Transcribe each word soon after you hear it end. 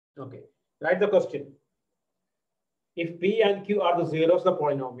Okay. Write the question. If P and Q are the zeros of the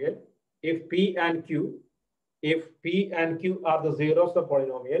polynomial, if P and Q, if P and Q are the zeros of the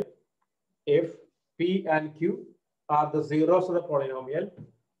polynomial, if P and Q are the zeros of the polynomial,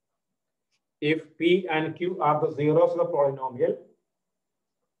 if P and Q are the zeros of the polynomial,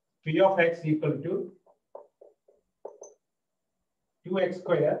 P of x equal to 2x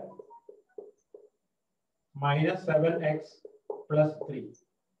square minus 7x plus 3.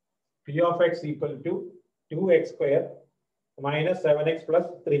 P of x equal to 2x square minus 7x plus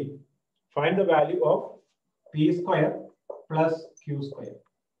 3. Find the value of P square plus Q square.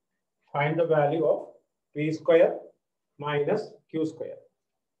 Find the value of P square minus Q square.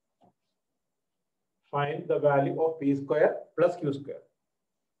 Find the value of P square plus Q square.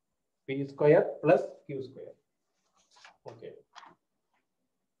 P square plus Q square. Okay.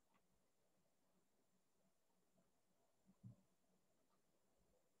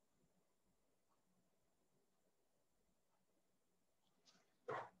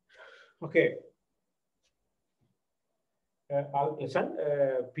 Okay. Listen.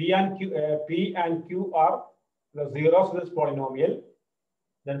 P and Q are the zeros of this polynomial.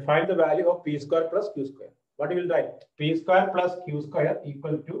 Then find the value of P square plus Q square. What you will write? P square plus Q square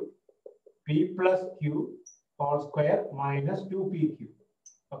equal to P plus Q whole square minus 2PQ.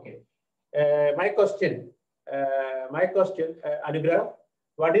 Okay. My question, Anugrah,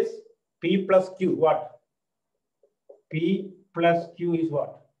 what is P plus Q? What? P plus Q is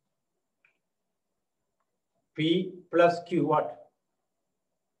what? P plus Q what?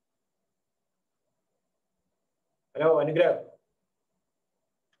 Hello, Anugrah.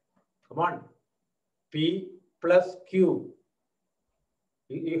 Come on. P plus Q.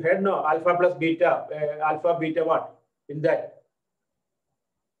 You heard no? Alpha plus beta. Alpha, beta what? In that.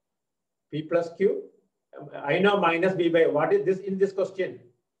 P plus Q. I know minus B by A. What is this in this question?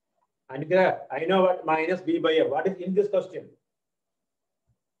 Anugrah, I know what minus B by A. What is in this question?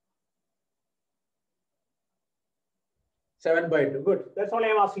 7 by 2. Good. That's all I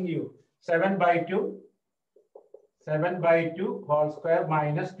am asking you. 7 by 2. 7 by 2 whole square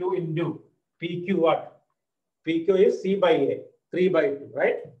minus 2 into PQ what? PQ is C by A. 3 by 2,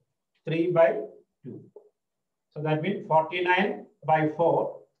 right? 3 by 2. So that means 49 by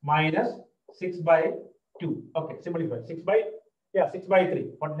 4 minus 6 by 2. Okay, simplify. 6 by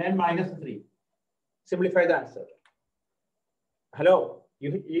 3. 49 minus 3. Simplify the answer. Hello,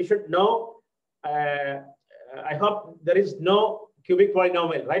 you should know. I hope there is no cubic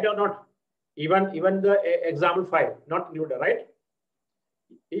polynomial, right or not? Even the example 5, not included, right?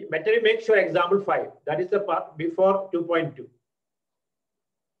 Better you make sure example 5. That is the part before 2.2.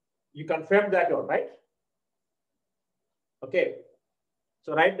 You confirm that all right? Okay.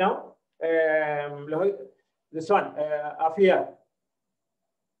 So right now, this one, Afia,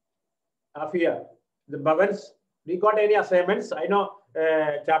 the Bhavans, we got any assignments? I know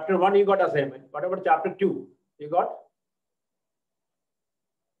chapter 1 you got assignment. What about chapter 2? You got?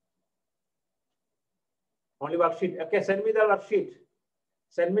 Only worksheet. Okay, send me the worksheet.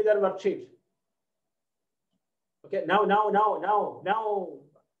 Send me the worksheet. Okay, now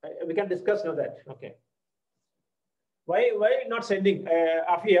we can discuss now that. Okay. Why not sending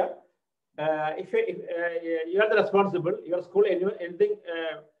Afia? If you are the responsible, your school anything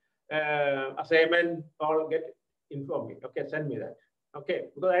assignment or get inform me. Okay, send me that. Okay,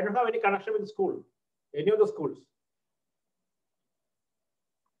 because I don't have any connection with the school, any of the schools.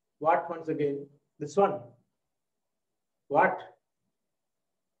 What once again? This one. What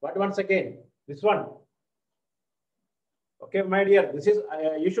once again? This one. Okay, my dear, this is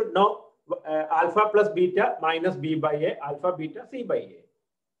you should know alpha plus beta minus B by A, alpha beta C by A.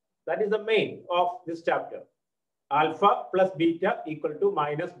 That is the main of this chapter. Alpha plus beta equal to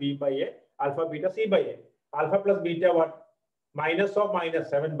minus B by A, alpha beta C by A. Alpha plus beta what? Minus of minus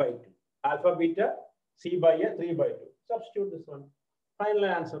 7 by 2. Alpha beta C by A 3 by 2. Substitute this one. Final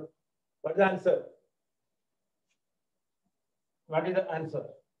answer. What is the answer? What is the answer?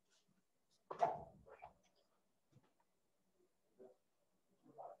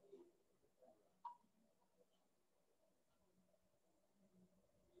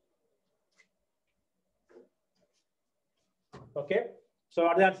 Okay. So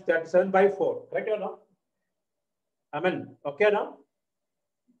what is the answer? 37 by 4. Correct or no? Amen. Okay now?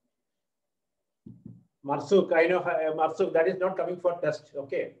 Marsuk, I know Marsuk, that is not coming for test.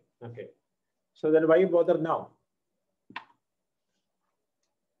 Okay. Okay. So then why you bother now?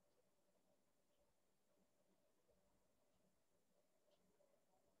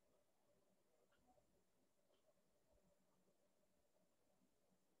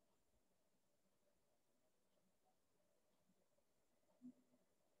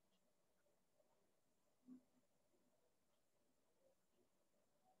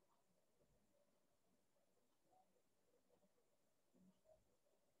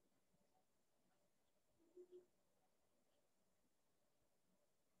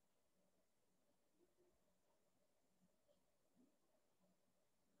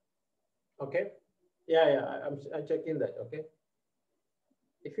 Okay. Yeah. I'm checking that. Okay.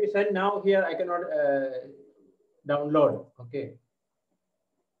 If you send now here, I cannot download. Okay.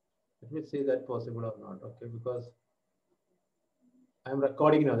 Let me see that possible or not. Okay, because I'm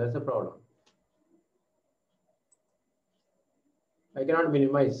recording now. That's the problem. I cannot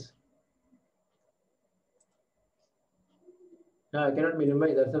minimize. No, I cannot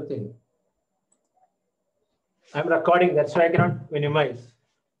minimize. That's the thing. I'm recording. That's why I cannot minimize.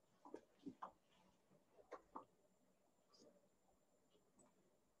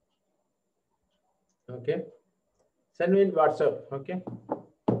 Okay. Send me in WhatsApp. Okay.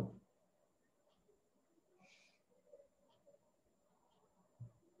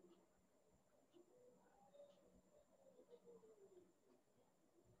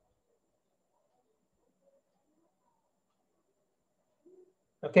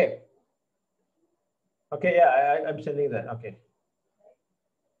 Okay. Okay. Yeah, I'm sending that. Okay.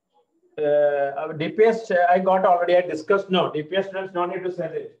 DPS I got already. I discussed. No, DPS students don't need to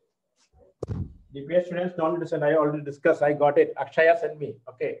send it. DPS students don't need to send. I already discussed. I got it. Akshaya sent me.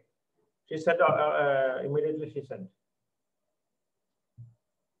 Okay. She sent immediately. She sent.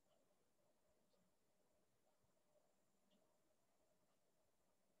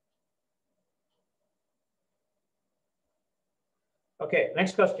 Okay.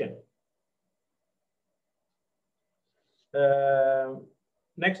 Next question.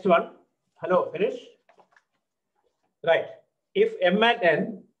 Next one. Hello. Finish. Right. If M and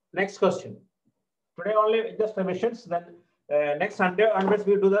N. Next question. Today only just revisions. Then next Sunday onwards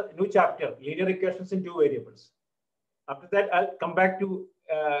we'll do the new chapter, linear equations in two variables. After that, I'll come back to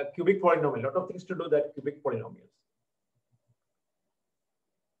cubic polynomial. A lot of things to do that cubic polynomials.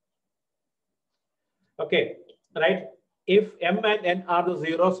 Okay, right. If M and N are the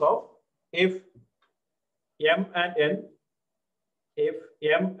zeros of, if M and N, if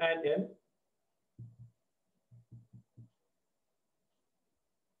M and N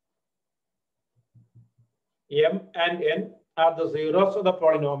M and N are the zeros of the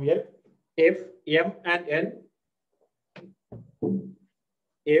polynomial, if M and N,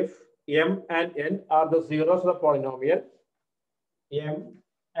 if M and N are the zeros of the polynomial, M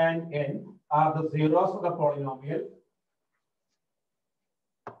and N are the zeros of the polynomial,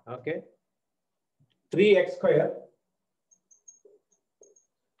 okay, 3x square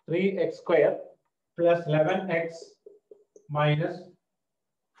plus 11x minus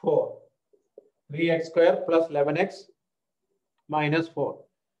 4. 3x square plus 11x minus 4.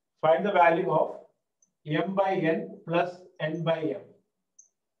 Find the value of M by N plus N by M.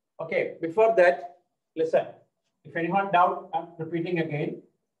 Okay, before that, listen. If anyone doubt, I'm repeating again.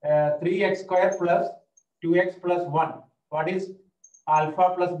 3x square plus 2x plus 1. What is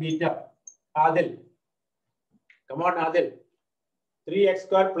alpha plus beta? Adil. Come on, Adil. 3x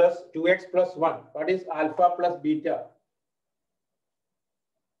square plus 2x plus 1. What is alpha plus beta?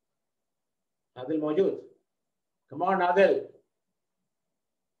 Adil Mojud. Come on, Adil.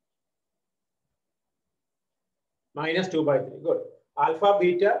 Minus 2 by 3. Good. Alpha,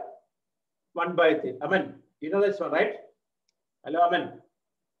 beta, 1 by 3. Amen. You know this one, right? Hello, Amen.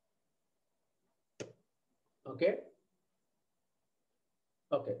 Okay.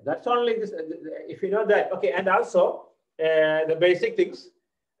 Okay. That's only this. If you know that. Okay. And also the basic things.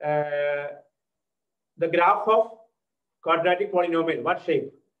 The graph of quadratic polynomial. What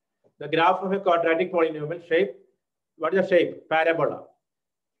shape? The graph of a quadratic polynomial shape. What is the shape? Parabola.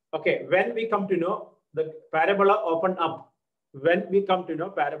 Okay. When we come to know the parabola open up. When we come to know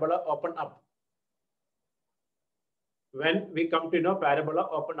parabola open up. When we come to know parabola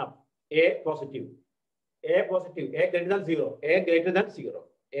open up. A positive. A positive. A greater than 0. A greater than 0.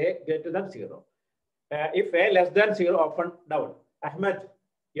 A greater than 0. If A less than 0, open down. Ahmed,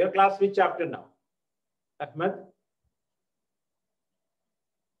 your class which chapter now? Ahmed?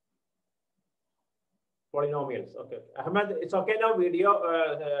 Polynomials. Okay. Ahmed, it's okay now. Video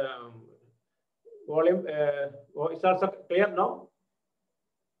volume is also clear now?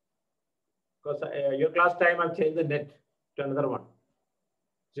 Because your class time I've changed the net to another one.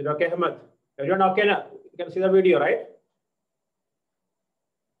 Is it okay, Ahmed? Everyone okay now? You can see the video, right?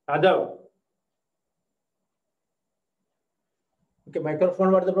 Adav. Okay,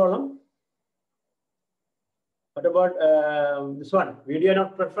 microphone, what's the problem? What about this one? Video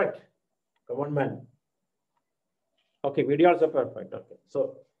not perfect. Come on, man. Okay, video also perfect. Okay,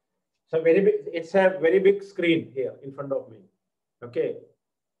 so very big. It's a very big screen here in front of me. Okay.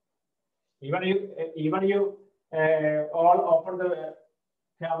 Even you all open the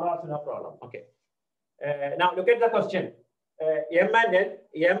cameras, no problem. Okay. Now look at the question. M and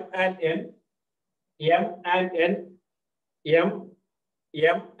N.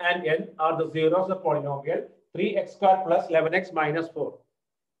 m and n are the zeros of the polynomial 3x square plus 11x minus 4.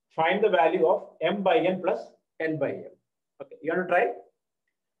 Find the value of m by n plus n by m. Okay, you want to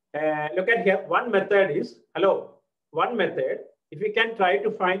try? Look at here. One method is, one method, if we can try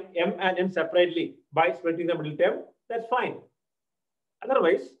to find m and n separately by splitting the middle term, that's fine.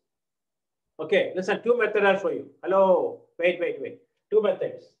 Otherwise, okay, listen, two methods I'll show you. Wait. Two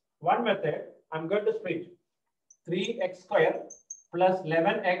methods. One method, I'm going to split 3x square plus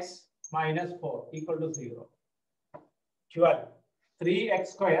 11x minus 4 equal to 0. 12. 3x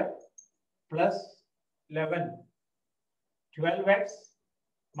square plus 11. 12x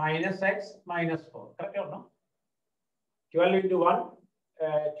minus x minus 4. Correct or no? 12 into 1,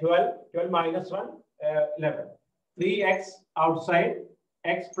 12. 12 minus 1, 11. 3x outside,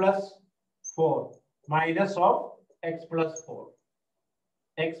 x plus 4 minus of x plus 4.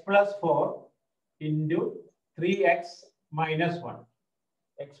 X plus 4 into 3x minus 1.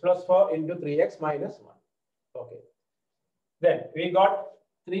 X plus 4 into 3x minus 1. Okay. Then we got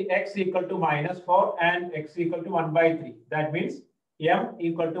 3x equal to minus 4 and x equal to 1 by 3. That means m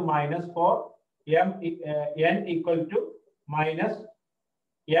equal to minus 4, n equal to minus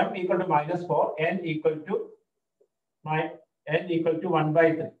 4, n equal to 1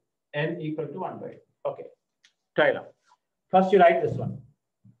 by 3. N equal to 1 by 3. Okay. Try now. First you write this one.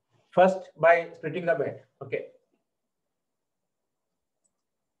 First by splitting the bed. Okay.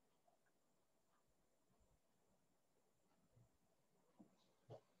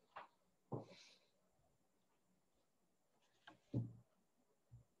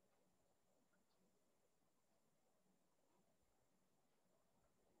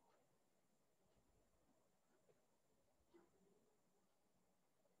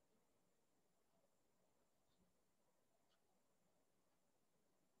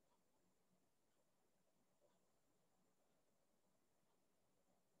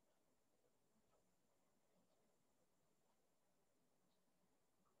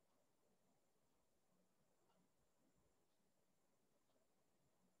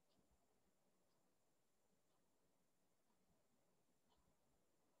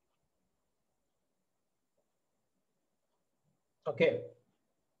 Okay.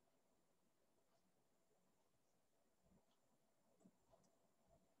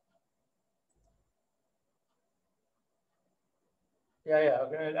 Yeah.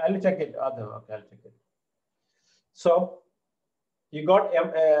 Okay. I'll check it. Okay, I'll check it. So you got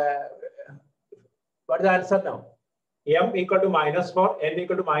m. What is the answer now? M equal to minus 4, n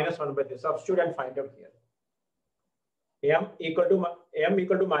equal to minus 1 by 3. Substitute and find out here. M equal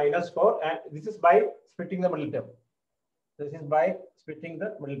to minus 4, and this is by splitting the middle term. This is by splitting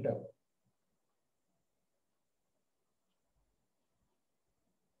the middle term.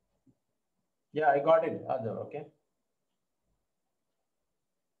 Yeah, I got it. Other, okay.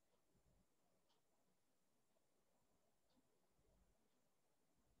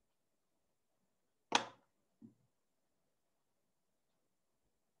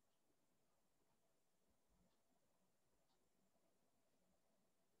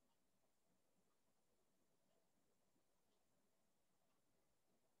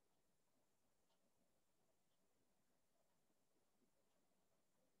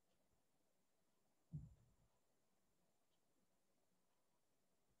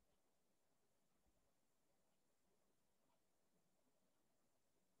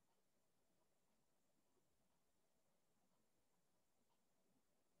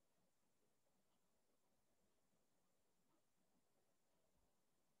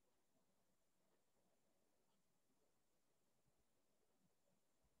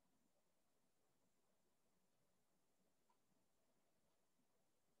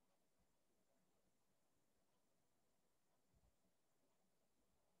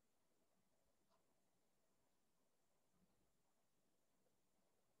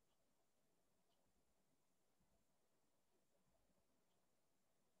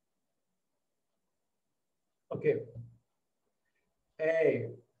 Okay. Hey,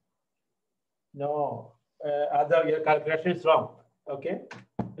 no, other your calculation is wrong. Okay,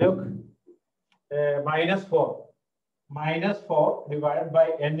 look, minus 4. Minus 4 divided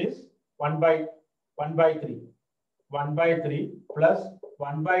by n is 1 by 3. 1 by 3 plus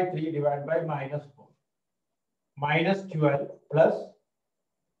 1 by 3 divided by minus 4. Minus 12 plus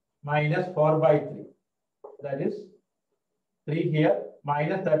minus 4 by 3. That is 3 here,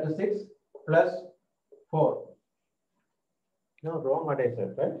 minus 36 plus 4. No, wrong what I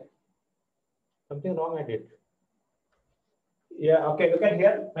said, right? Something wrong I did. Yeah, okay, look at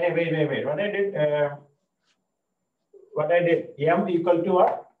here. Wait. What I did, m equal to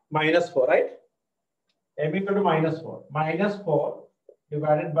what? Minus 4, right? M equal to minus 4. Minus 4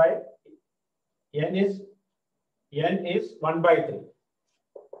 divided by n is 1 by 3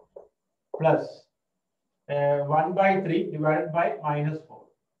 plus 1 by 3 divided by minus 4.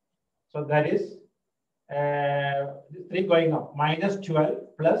 So that is 3 going up, minus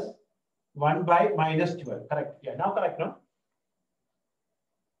 12 plus 1 by minus 12. Correct? Yeah, now correct, no?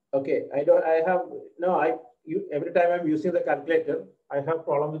 Okay, every time I'm using the calculator, I have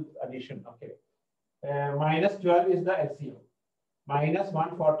problem with addition. Okay. Minus 12 is the LCM. Minus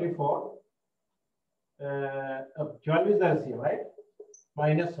 144. 12 is the LCM, right?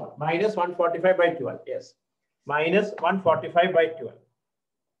 Minus 1. Minus 145 by 12. Yes. Minus 145 by 12.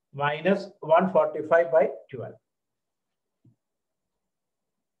 Minus 145 by 12.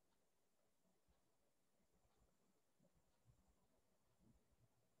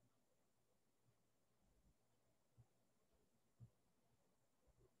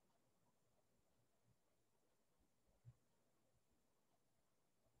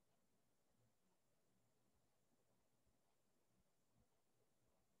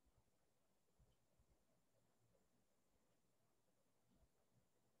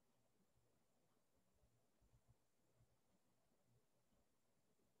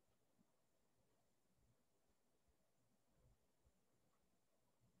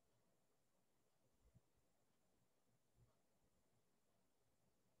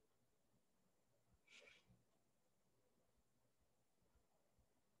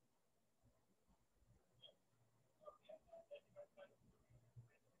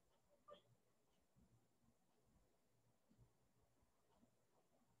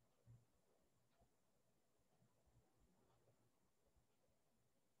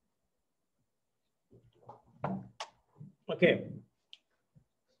 Okay.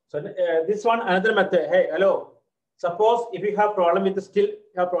 So this one, another method. Hey, hello. Suppose if you have problem with splitting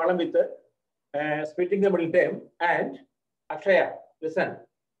the middle term, and Akshaya, listen.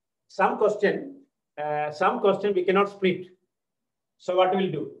 Some question we cannot split. So what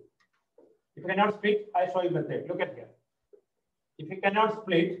we'll do? If you cannot split, I show you method. Look at here. If you cannot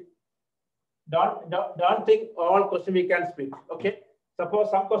split, don't think all question we can split. Okay. Suppose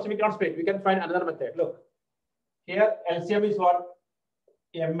some question we cannot split, we can find another method. Look. Here LCM is what?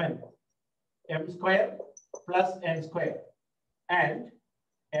 Mn. M square plus n square. And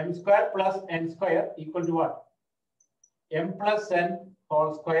m square plus n square equal to what? M plus n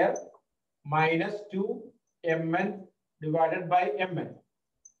whole square minus 2mn divided by mn.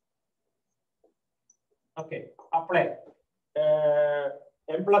 Okay, apply.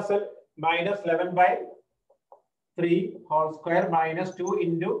 M plus n minus 11 by 3 whole square minus 2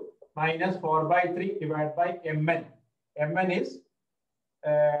 into minus 4 by 3 divided by mn. Mn is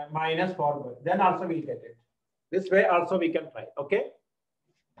minus 4. Then also we'll get it. This way also we can try. Okay.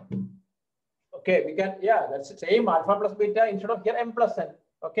 Okay, we can, yeah, that's the same alpha plus beta instead of here m plus n.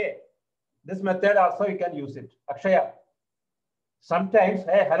 Okay. This method also you can use it. Akshaya. Sometimes,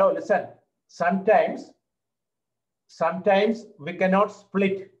 hey, hello, listen. Sometimes we cannot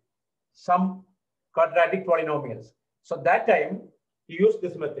split some quadratic polynomials. So that time you use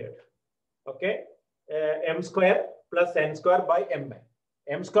this method. Okay. M square plus n square by mn.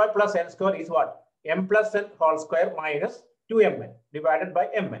 M square plus n square is what? M plus n whole square minus 2mn divided by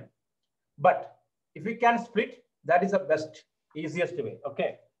mn. But if we can split, that is the best, easiest way.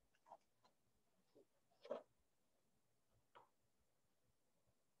 Okay.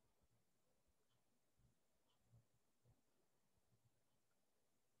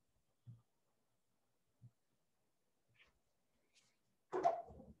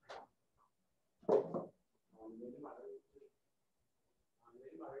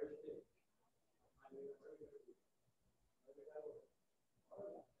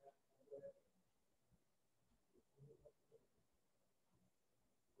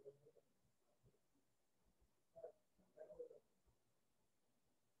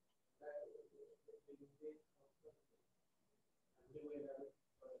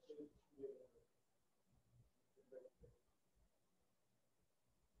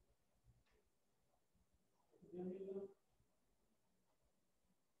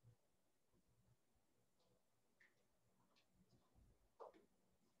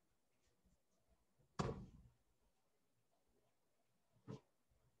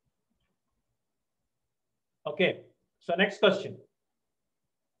 Okay, so next question.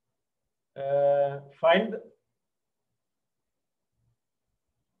 Find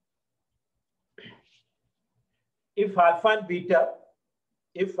if alpha and beta,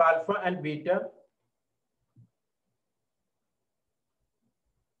 if alpha and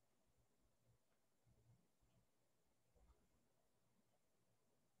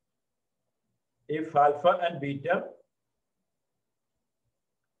beta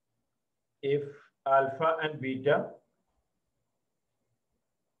if alpha and beta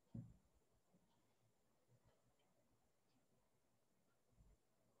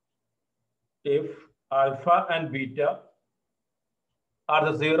if alpha and beta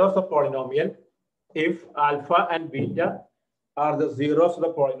are the zeros of polynomial, if alpha and beta are the zeros of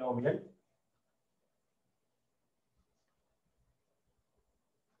the polynomial,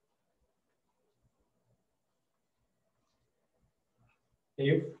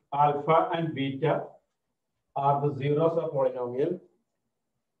 if alpha and beta are the zeros of polynomial,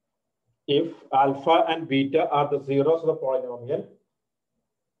 if alpha and beta are the zeros of the polynomial,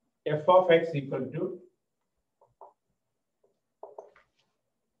 f of x equal to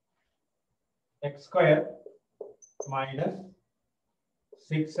x square minus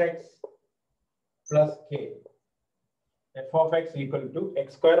 6x plus k. F of x equal to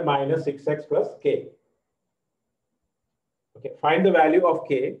x square minus 6x plus k. Okay, find the value of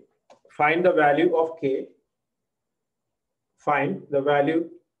k. Find the value of k. Find the value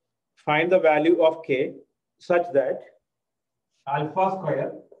of k such that alpha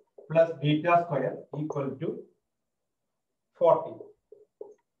square plus beta square equal to 40.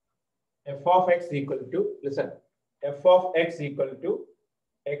 F of x equal to, listen, f of x equal to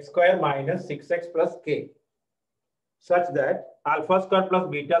x square minus 6x plus k such that alpha square plus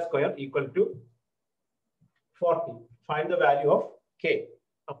beta square equal to 40. Find the value of k.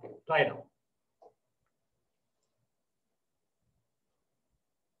 Okay, try now.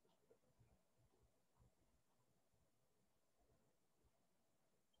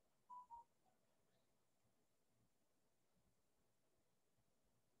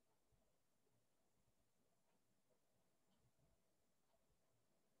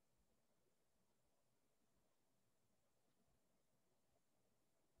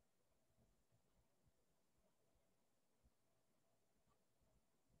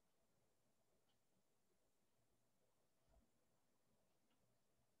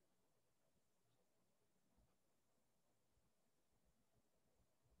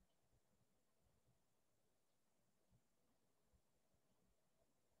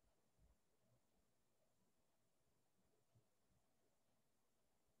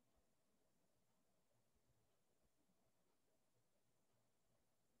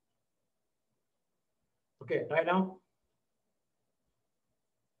 Okay, try now.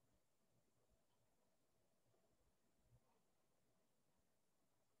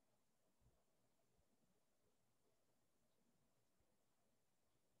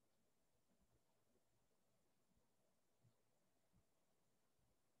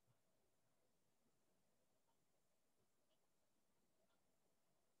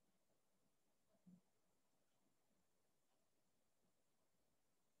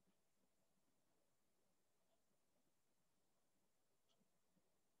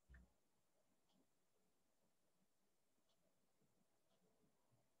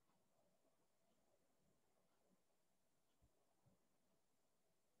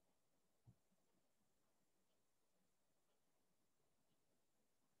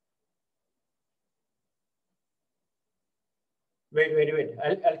 Wait.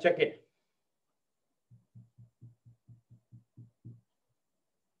 I'll check it.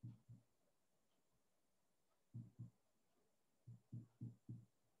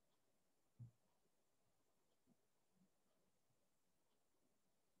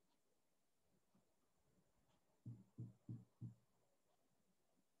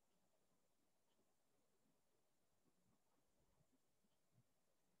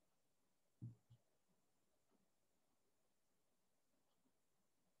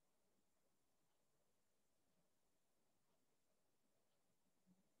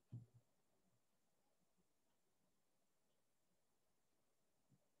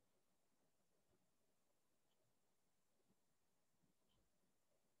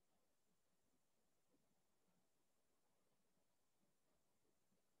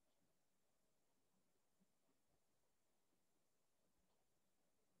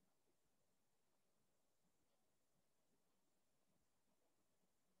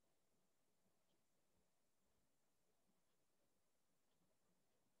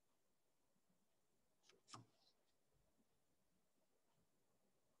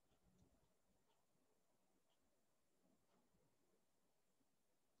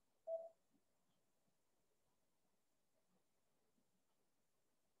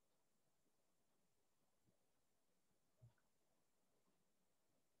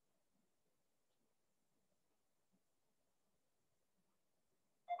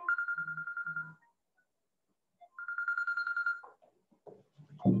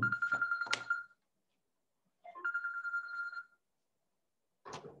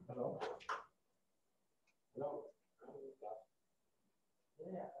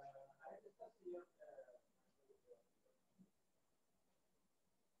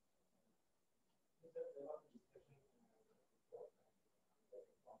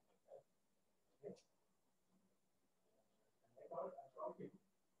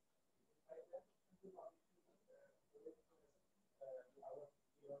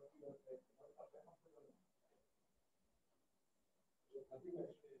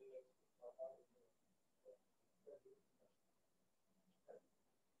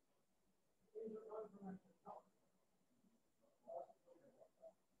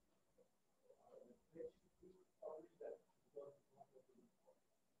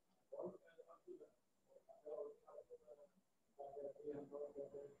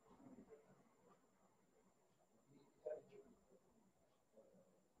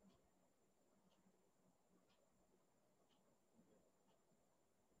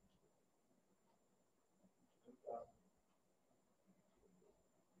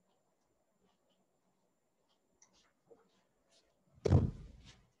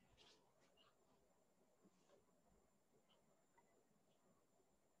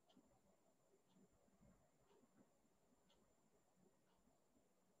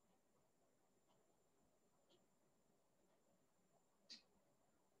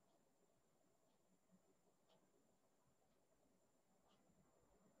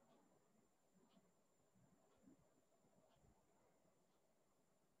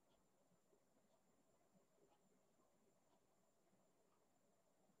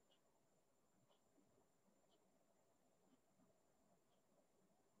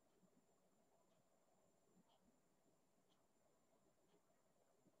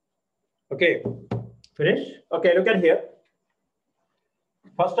 Okay, finish. Okay, look at here.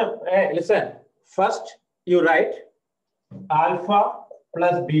 First of, listen. First, you write alpha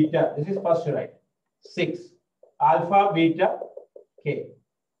plus beta. This is first you write 6. Alpha, beta, k.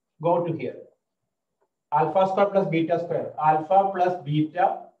 Go to here. Alpha square plus beta square. Alpha plus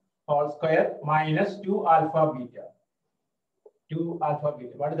beta whole square minus 2 alpha beta. 2 alpha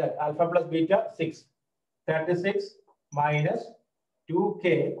beta. What is that? Alpha plus beta 6. 36 minus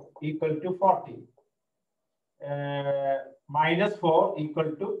 2k equal to 40. Minus 4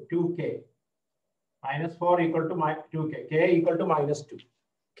 equal to 2k. Minus 4 equal to 2k. K equal to minus 2.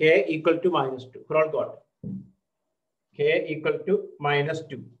 K equal to minus 2. For all got. K equal to minus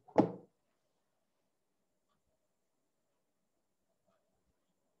 2.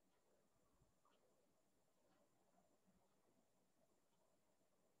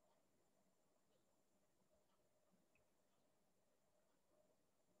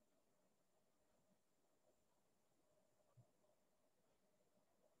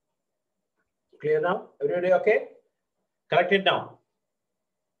 Clear now? Everybody okay? Correct it down.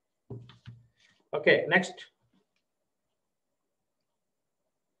 Okay, next.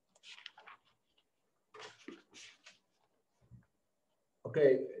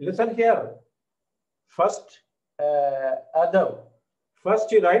 Okay, listen here. First, Adam.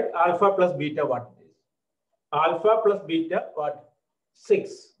 First you write alpha plus beta what it is. Alpha plus beta what?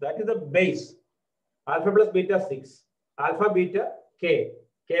 6. That is the base. Alpha plus beta 6. Alpha beta k.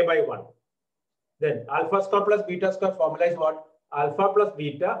 K by 1. Then alpha square plus beta square formula is what? Alpha plus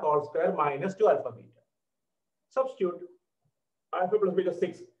beta whole square minus 2 alpha beta. Substitute. Alpha plus beta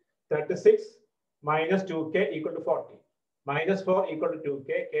 6. 36 minus 2k equal to 40. Minus 4 equal to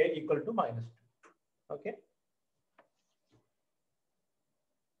 2k. K equal to minus 2. Okay.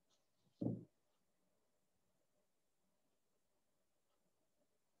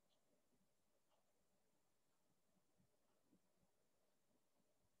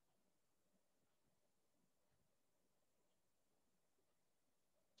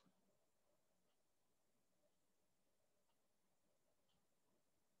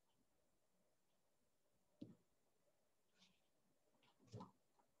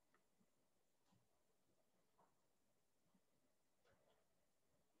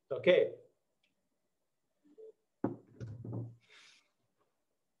 Okay.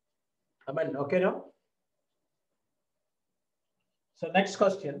 Amen. Okay now? So next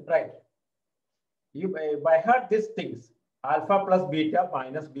question, right? You by heart these things. Alpha plus beta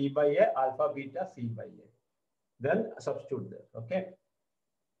minus b by a, alpha beta c by a. Then substitute there. Okay.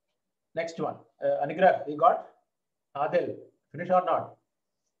 Next one. Anigrah, you got? Adil, finish or not?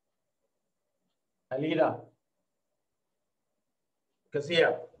 Alina.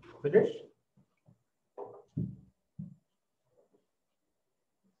 Kasia, finish?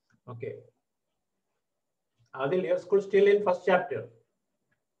 Okay. Adil, your school still in first chapter.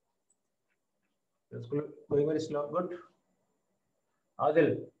 Your school going very slow. Good.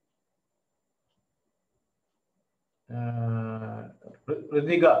 Adil.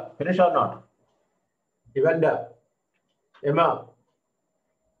 Ridhiga, finish or not? Evander. Emma.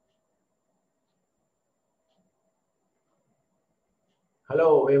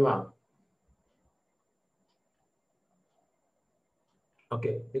 Hello, Vema.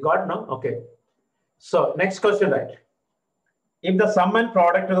 Okay, you got now? Okay. So next question, right? If the sum and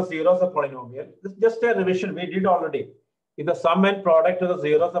product of the zeros of polynomial, this is just a revision we did already. If the sum and product of the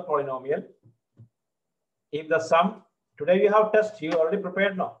zeros of polynomial, if the sum, today we have test, you already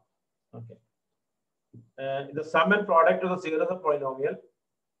prepared now. Okay. If the sum and product of the zeros of polynomial,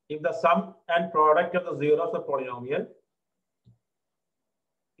 if the sum and product of the zeros of polynomial,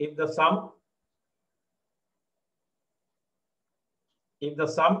 if the sum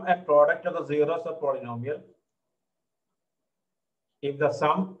and product of the zeros of polynomial, if the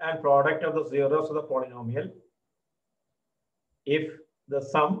sum and product of the zeros of the polynomial, if the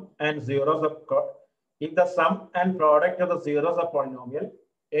sum and zeros of if the sum and product of the zeros of polynomial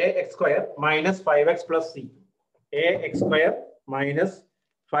ax square minus 5x plus c, ax square minus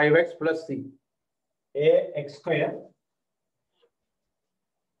 5x plus c, ax square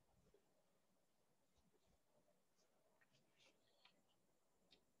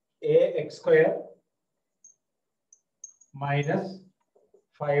minus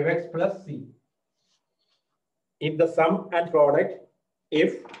 5x plus c. If the sum and product,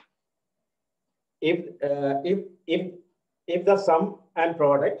 if the sum and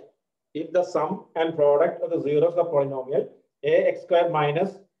product, if the sum and product of the zeros of polynomial ax square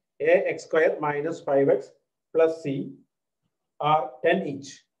minus 5x plus c are 10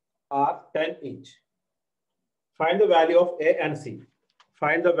 each, Find the value of a and c.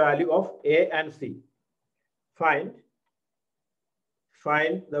 Find the value of a and c. Find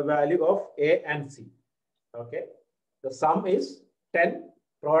the value of a and c. Okay. The sum is 10,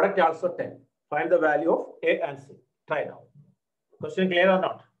 product also 10. Find the value of a and c. Try now. Question clear or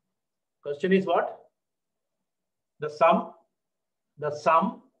not? Question is what? The sum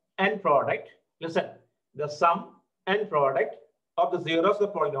and product. Listen, the sum and product of the zeros of the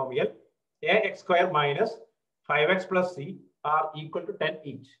polynomial ax square minus 5x plus c are equal to 10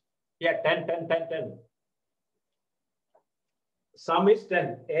 each. Yeah, 10. Sum is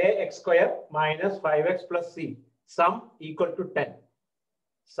 10. Ax square minus 5x plus c. Sum equal to 10.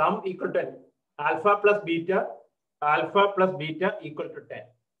 Sum equal to 10. Alpha plus beta equal to 10.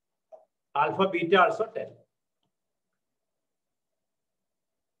 Alpha, beta also 10.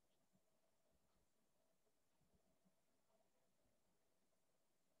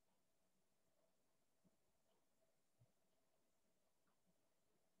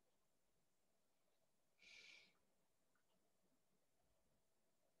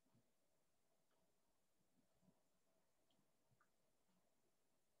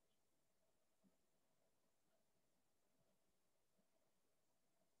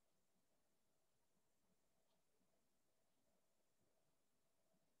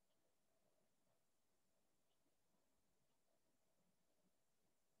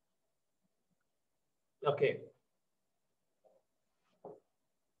 Okay.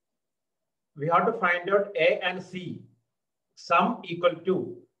 We have to find out A and C. Sum equal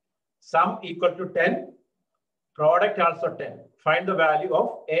to 10. Product also 10. Find the value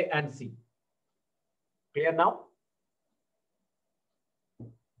of A and C. Clear now?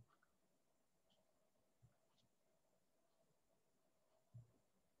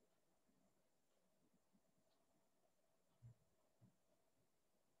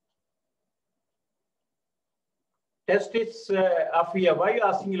 Test is Afia. Why are you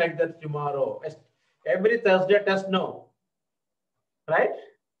asking like that tomorrow? Every Thursday test, no. Right?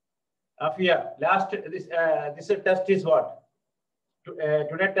 Afia, this test is what?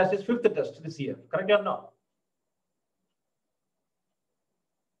 Today test is 5th test this year. Correct or no?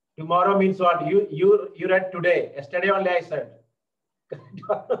 Tomorrow means what? You read today. Yesterday only I said.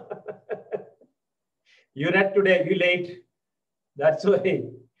 You read today, you late. That's why.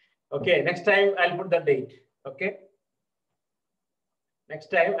 Okay, next time I'll put the date. Okay. Next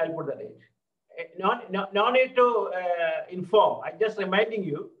time I'll put the date. No need to inform. I'm just reminding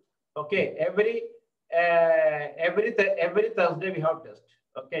you. Okay, every Thursday we have test.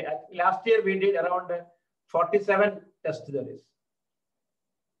 Okay, last year we did around 47 tests. There is.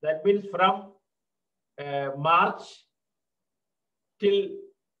 That means from March till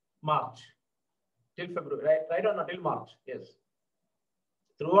February, right or not, till March, yes.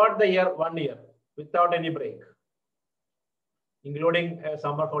 Throughout the year, 1 year, without any break, including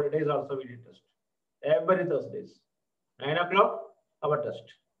summer holidays also we did test. Every Thursdays, 9 o'clock, our test.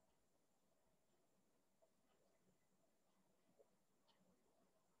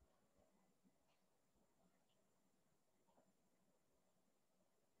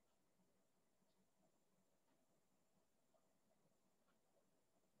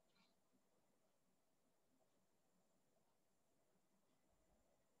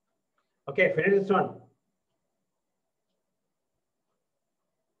 Okay, finish this one.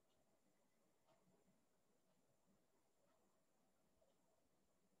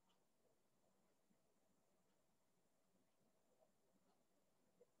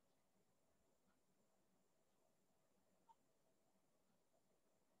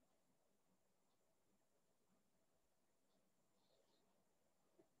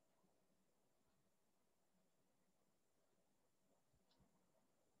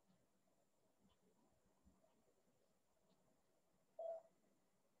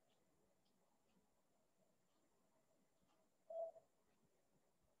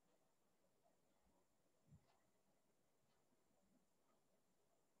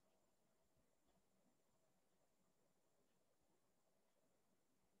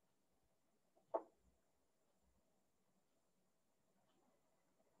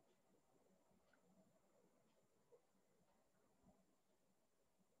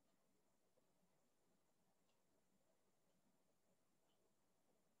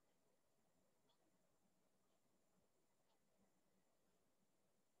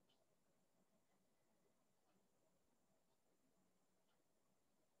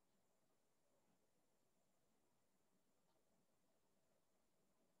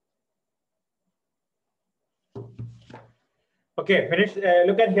 Okay, finish.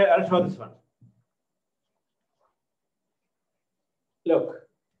 Look at here. I'll show this one. Look,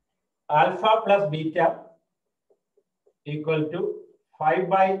 alpha plus beta equal to 5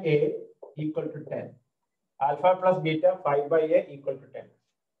 by a equal to 10. Alpha plus beta 5 by a equal to 10.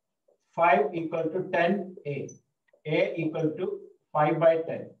 5 equal to 10 a. A equal to 5 by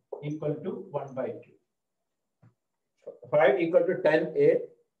 10 equal to 1 by 2. 5 equal to 10 a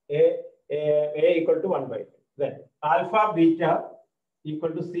equal to 1 by 2. Then alpha beta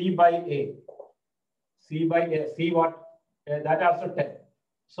equal to c by a. C by a. C what? That also 10.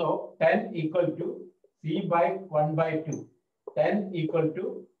 So 10 equal to c by 1 by 2. 10 equal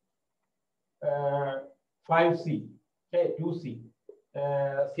to 5c. Okay, 2c.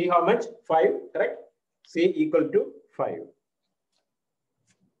 C how much? 5, correct? C equal to 5.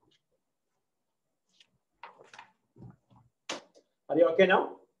 Are you okay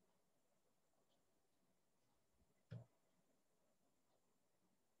now?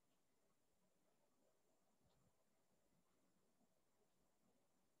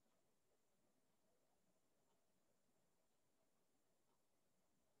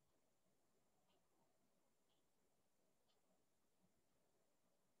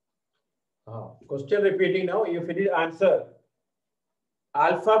 Question repeating now. You finish answer.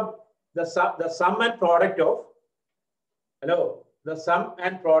 Alpha, the sum and product of, hello, the sum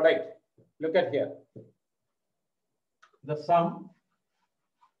and product. Look at here. The sum.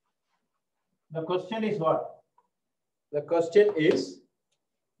 The question is what? The question is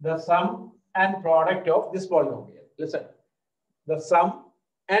the sum and product of this polynomial. Listen. The sum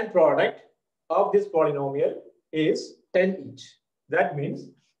and product of this polynomial is 10 each. That means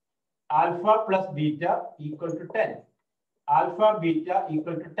alpha plus beta equal to 10. Alpha beta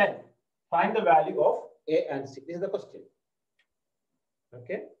equal to 10. Find the value of a and c. This is the question.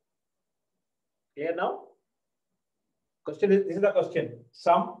 Okay. Clear now? Question is, this is the question.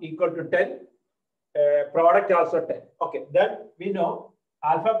 Sum equal to 10. Product also 10. Okay. Then we know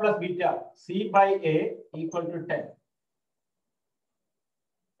alpha plus beta c by a equal to 10.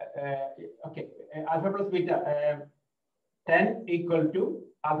 Okay. Alpha plus beta 10 equal to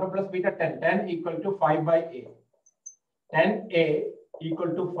alpha plus beta 10. 10 equal to 5 by a. 10a equal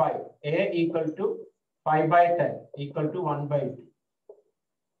to 5. A equal to 5 by 10 equal to 1 by 2.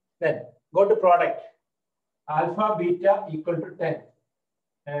 Then go to product. Alpha beta equal to 10.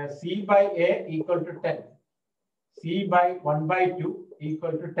 C by a equal to 10. C by 1 by 2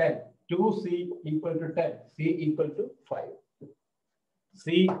 equal to 10. 2c equal to 10. C equal to 5.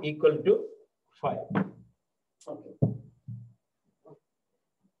 C equal to 5. Okay.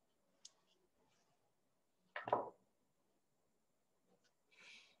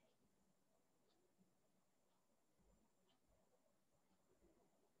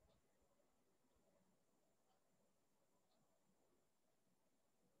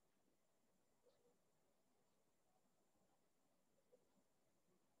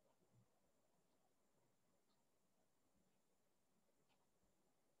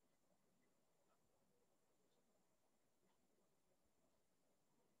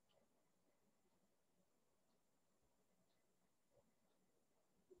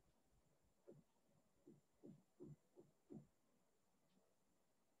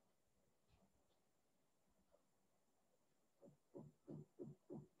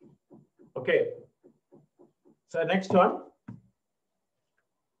 Okay. So next one.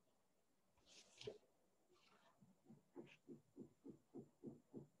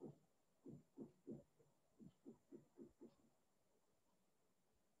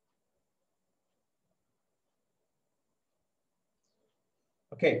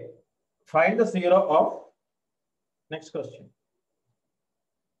 Okay. Find the zero of, next question.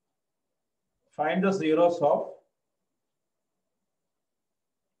 Find the zeros of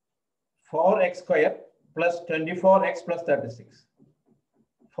 4x square plus 24x plus 36.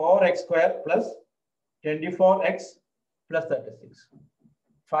 4x square plus 24x plus 36.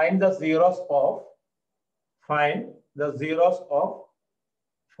 Find the zeros of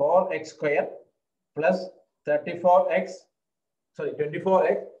 4x square plus 24x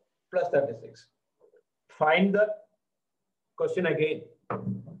plus 36. Find the question again.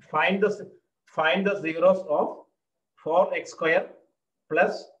 Find the zeros of 4x square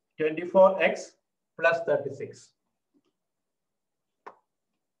plus 24x plus 36.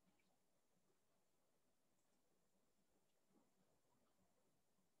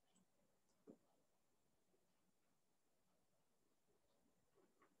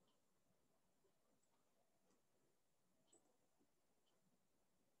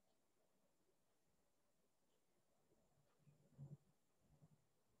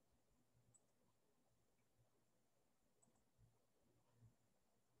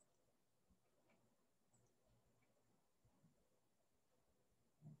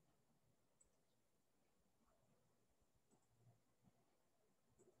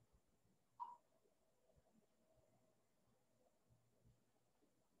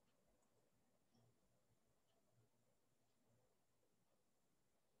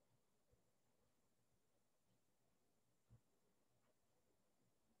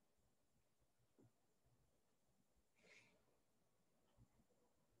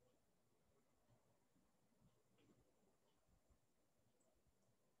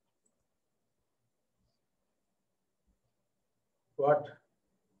 What?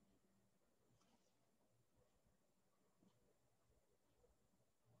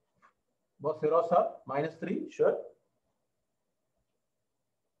 Both zeros are -3, sure.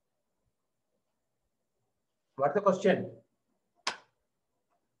 What's the question?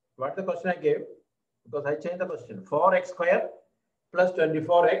 What's the question I gave? Because I changed the question. 4x square plus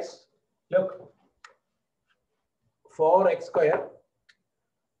 24x. Look, 4x square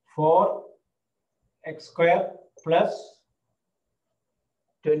plus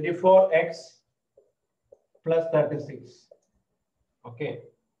 24x plus 36. Okay.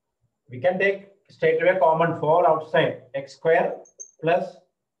 We can take straight away common 4 outside. X square plus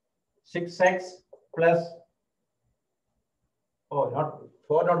 6x plus, oh, not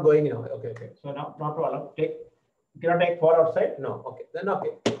 4 not going in. Okay. So not problem. You cannot take 4 outside? No. Okay. Then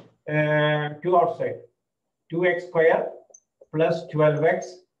okay. 2 outside. 2x square plus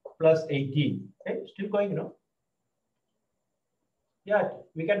 12x plus 18. Okay, still going, Yeah,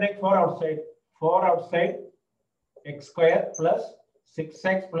 we can take 4 outside. 4 outside, x square plus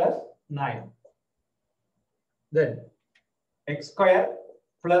 6x plus 9. Then x square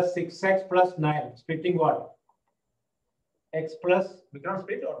plus 6x plus 9. Splitting what? X plus, we cannot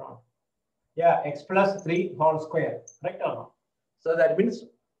split or not? Yeah, x plus 3 whole square. Correct or not? So that means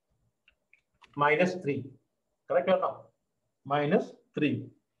 -3. Correct or not? -3.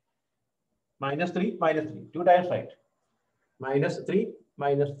 -3. 2 times right.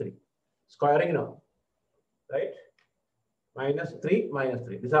 -3. Squaring now. Right?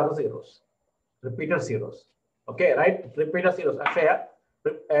 -3. These are the zeros. Repeated zeros. Okay, right? Repeated zeros. Akshaya.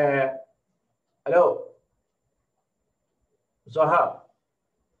 Hello. Soha.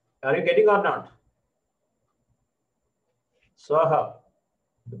 Are you getting or not? Soha.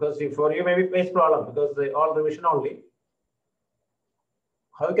 Because for you maybe face problem because they all revision only.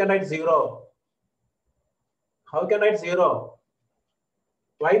 How can I write 0? How can I write 0?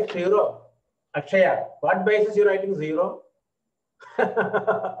 Why 0? Akshaya, what basis you writing 0?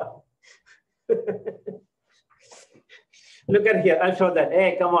 Look at here. I'll show that.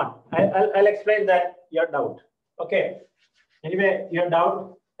 Hey, come on. I'll explain that your doubt. Okay. Anyway, your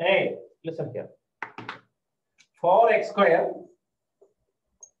doubt. Hey, listen here. 4x square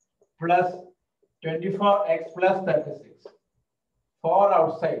plus 24x plus 36. 4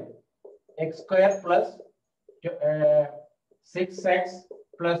 outside. X square plus 6x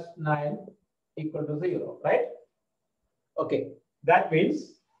plus 9 equal to 0, right? Okay. That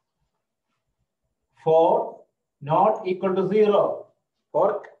means 4 not equal to 0.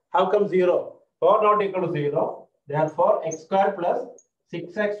 4, how come 0? 4 not equal to 0. Therefore, x square plus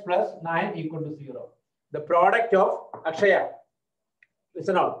 6x plus 9 equal to 0. The product of, Akshaya,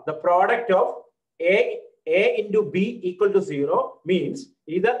 listen out. The product of A into B equal to 0 means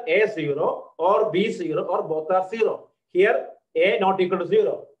either A 0 or B 0 or both are 0. Here, A not equal to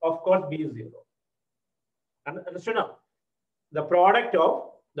 0. Of course, B is 0. Understand now? The product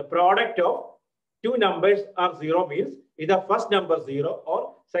of two numbers are 0 means either first number 0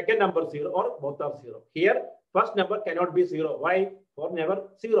 or second number 0 or both are 0. Here, first number cannot be 0. Why? For never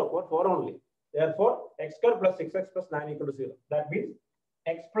 0, for 4 only. Therefore, x square plus 6x plus 9 equal to 0. That means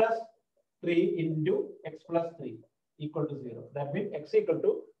x plus 3 into x plus 3 equal to 0. That means x equal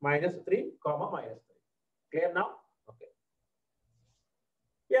to minus 3 comma minus 3. Clear now? Okay.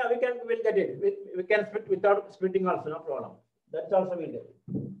 Yeah, we'll get it. We can split without splitting also, no problem. That's also we'll get it.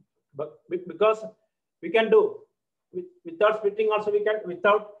 But because we can do without splitting also, we can,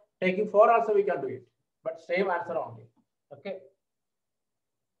 without taking 4 also we can do it. But same answer only. Okay.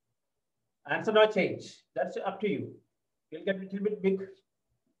 Answer no change. That's up to you. You'll get a little bit big,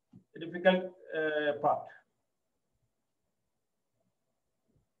 difficult part.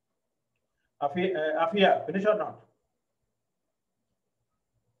 Afia, finish or not?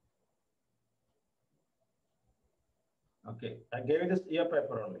 Okay, I gave you this year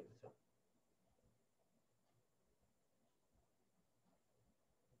paper only.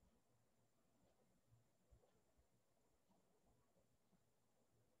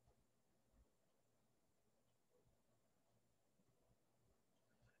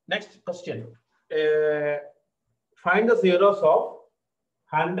 Next question. Find the zeros of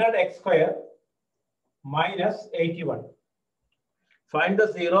 100x square minus 81. Find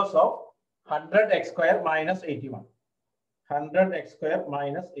the zeros of 100x square minus 81. 100x square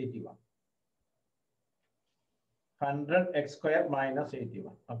minus 81. 100x square minus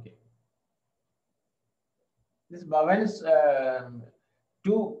 81. Okay. This Bhavan's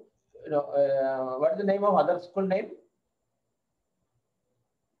what is the name of other school name?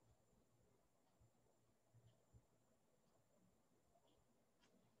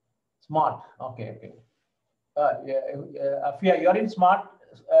 Smart. Okay, okay. Afia, you're in smart.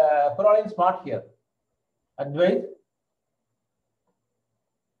 Who are in smart here? Advait?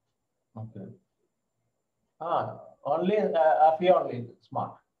 Okay. Only Afia only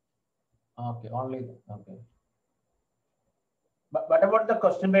smart. Okay, only. Okay. But what about the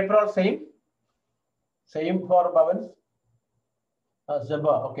question paper or same? Same for Bhavan's?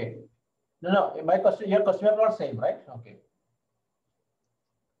 Zeba, okay. No, my question, your question paper are same, right? Okay.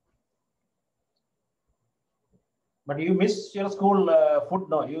 But you miss your school food?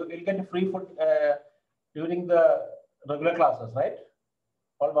 No, you'll get free food during the regular classes, right?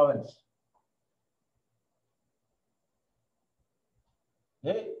 All Bhavans.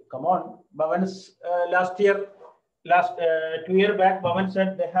 Hey, come on. Bhavans last 2 years back, Bhavan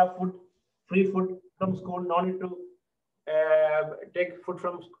said they have food, free food from school, no need to take food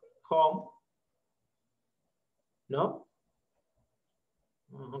from home. No?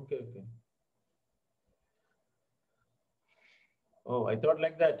 Okay, okay. Oh, I thought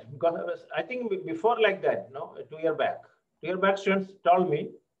like that because I think before like that, no, 2 years back. 2 years back, students told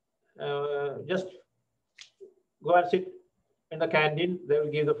me just go and sit in the canteen, they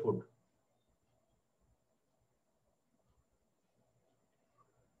will give the food.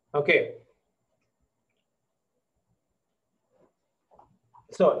 Okay.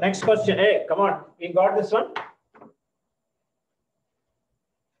 So next question. Hey, come on, we got this one.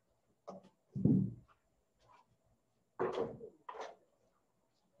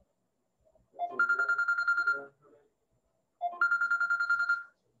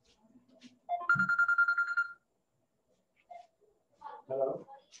 Hello.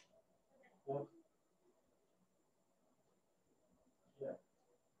 Yeah.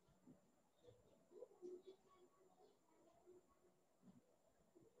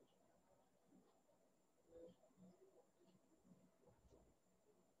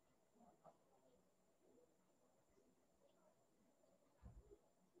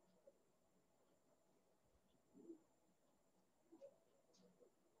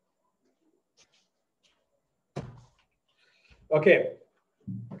 Okay.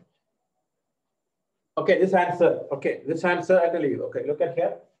 Okay, this answer. Okay, this answer I tell you. Okay, look at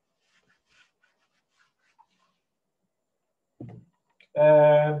here.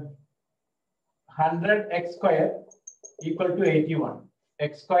 100x square equal to 81.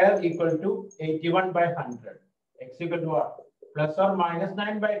 X square equal to 81 by 100. X equal to what? Plus or minus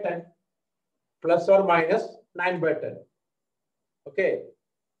 9 by 10. Plus or minus 9 by 10. Okay.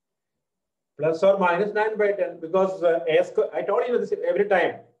 Plus or minus 9 by 10 because A square, I told you this every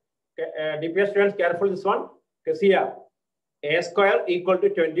time. Okay, DPS students, careful this one. Because here, A square equal to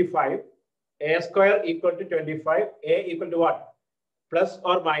 25. A square equal to 25. A equal to what? Plus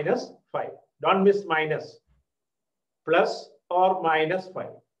or minus 5. Don't miss minus. Plus or minus 5.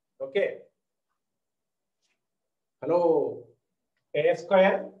 Okay. Hello. A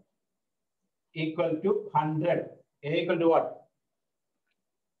square equal to 100. A equal to what?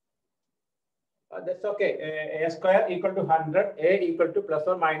 That's okay. A square equal to 100, A equal to plus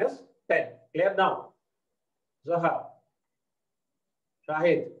or minus 10. Clear now? Zaha,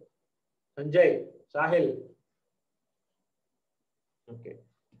 Shahid, Sanjay, Sahil. Okay.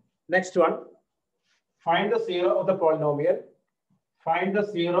 Next one. Find the zero of the polynomial. Find the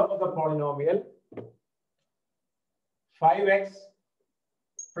zero of the polynomial 5x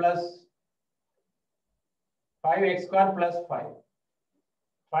plus 5x square plus 5.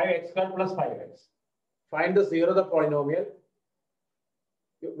 5x square plus 5x. Find the zero of the polynomial.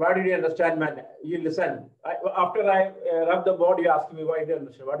 Why did you understand, man? You listen. After I rub the board, you ask me why did you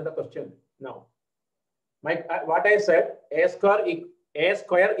understand. What is the question now? What I said, a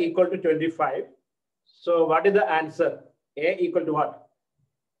square equal to 25. So what is the answer? A equal to what?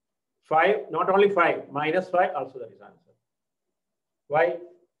 5, not only 5, minus 5 also that is answer. Why?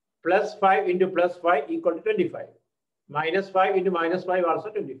 Plus 5 into plus 5 equal to 25. Minus 5 into minus 5 also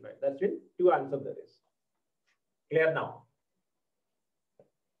 25. That's mean two answers there is. Clear now?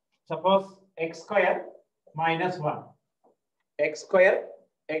 Suppose x square minus 1. X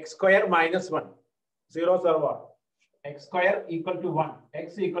square minus 1. Zeros are what? X square equal to 1.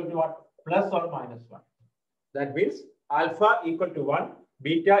 X equal to what? Plus or minus 1. That means alpha equal to 1,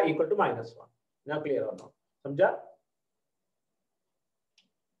 beta equal to minus 1. Now clear or not? Samjha?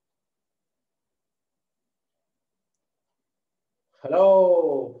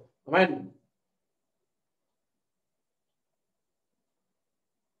 Hello, Aman.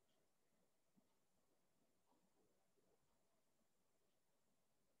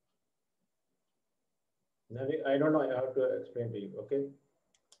 I don't know how to explain to you, okay?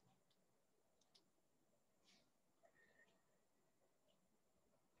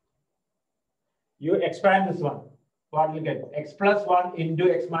 You expand this one. What you get? X plus 1 into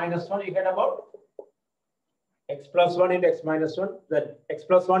x minus 1, you get about x plus 1 into x minus 1. That x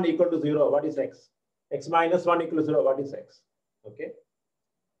plus 1 equal to 0. What is x? X minus 1 equal to 0. What is x? Okay.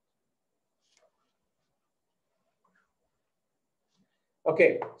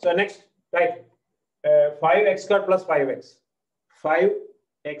 Okay. So next, right. 5x squared plus 5x.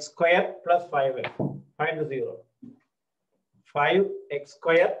 5x squared plus 5x. Find the 0. 5x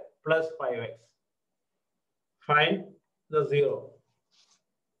squared plus 5x. Find the 0.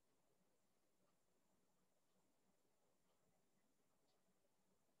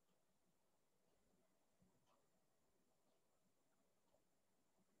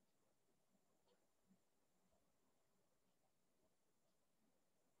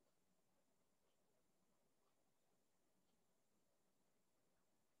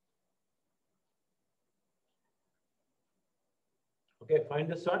 Okay,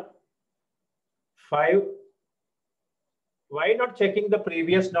 find this one. 5. Why not checking the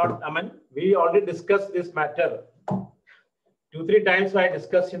previous note, Aman? We already discussed this matter. 2-3 times I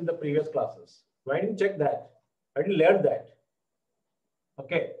discussed in the previous classes. Why didn't you check that? I didn't learn that.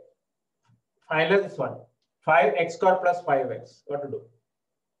 Okay. Finally, this one. 5x squared plus 5x. What to do?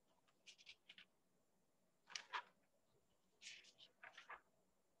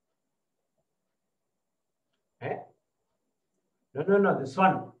 Eh? No. This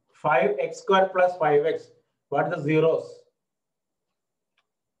one. 5x squared plus 5x. What are the zeros?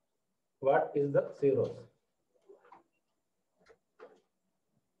 What is the zeros?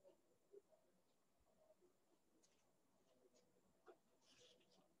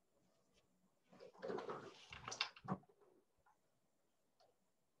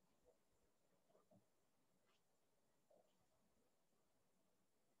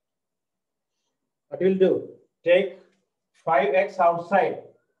 What we'll do? Take 5x outside.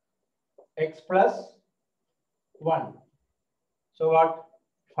 X plus 1. So what?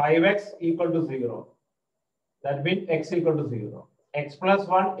 5x equal to 0. That means x equal to 0. X plus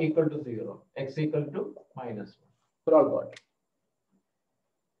 1 equal to 0. X equal to minus 1. For all got.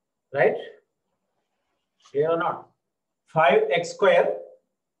 Right? Clear or not? 5x square.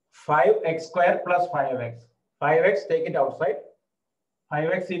 5x square plus 5x. 5x, take it outside.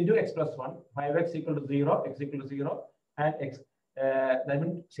 5x into x plus 1. 5x equal to 0. X equal to 0. And x. That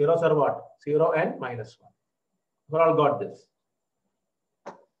means zeros are what? 0 and minus 1. We all got this.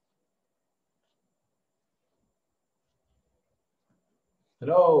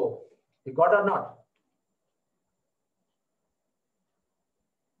 Hello, you got or not?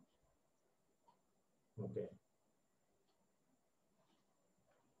 Okay.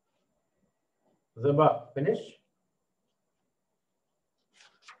 Zaba, finish?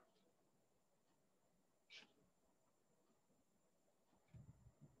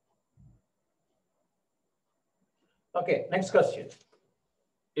 Okay, next question.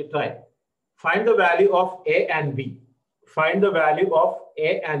 Try. Find the value of A and B. Find the value of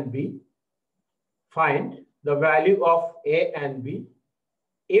A and B find the value of A and B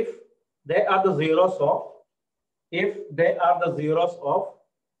if they are the zeros of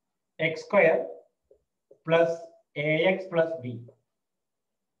x square plus ax plus b.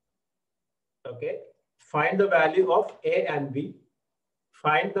 Okay, find the value of A and B.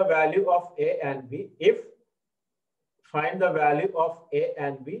 Find the value of A and B if find the value of A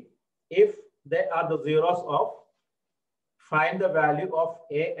and B if they are the zeros of find the value of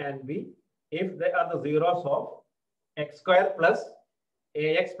A and B if they are the zeros of x square plus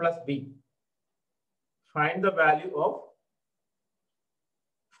ax plus b. Find the value of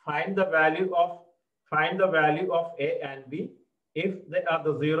A and B if they are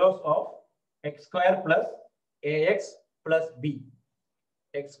the zeros of x square plus ax plus b.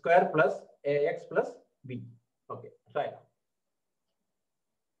 X square plus ax plus b. Okay, try now.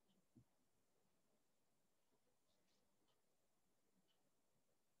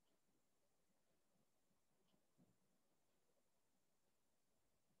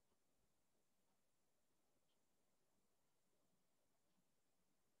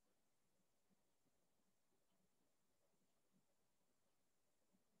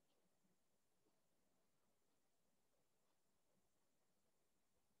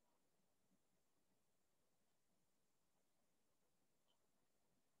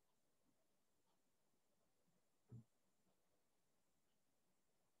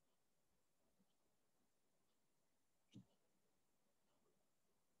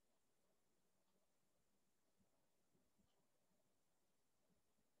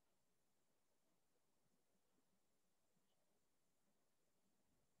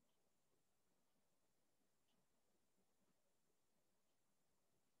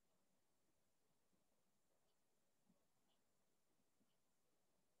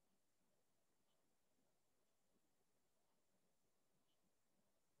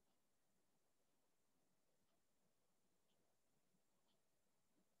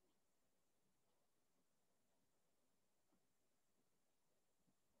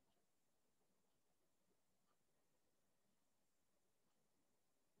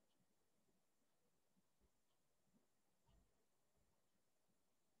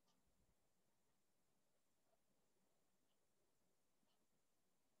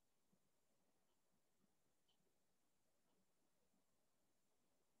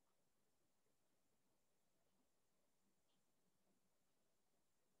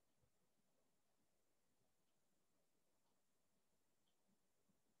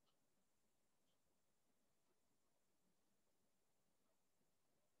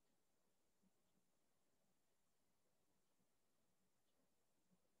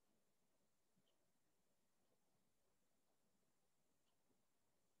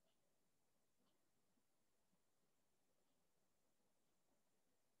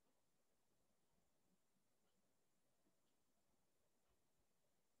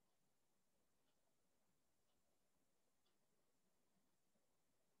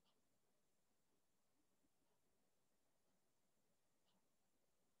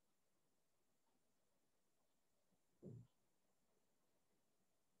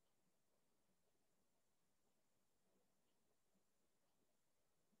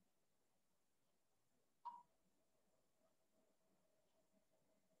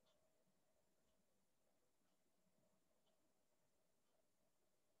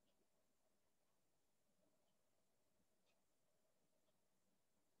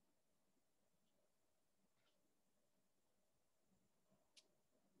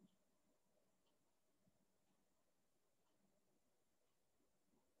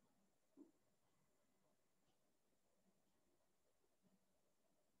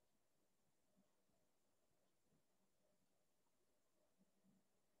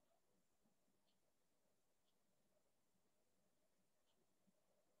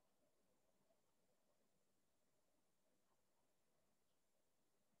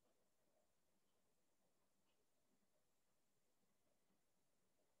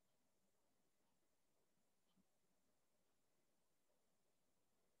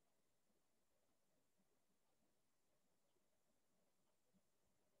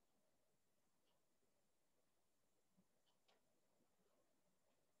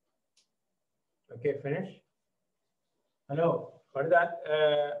 Okay, finish. Hello, what is that?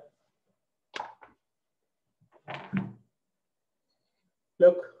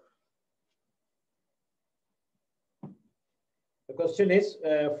 Look, the question is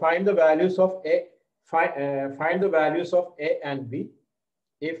find the values of A. Find the values of A and B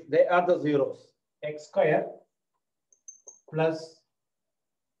if they are the zeros. X square plus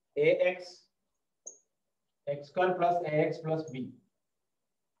ax, x square plus ax plus b.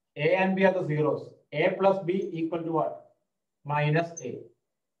 A and B are the zeros. A plus B equal to what? Minus A.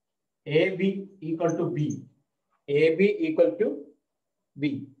 AB equal to B. AB equal to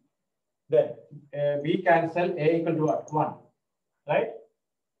B. Then B cancel, A equal to what? 1. Right?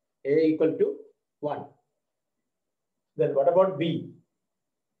 A equal to 1. Then what about B?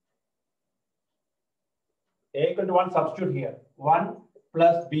 A equal to 1, substitute here. 1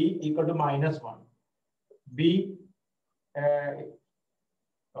 plus B equal to minus 1. B,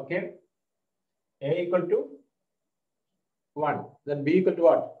 okay. A equal to 1. Then B equal to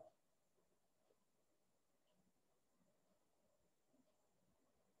what?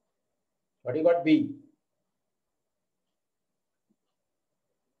 What you got B?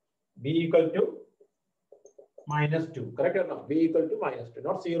 B equal to minus 2. Correct or not? B equal to minus 2,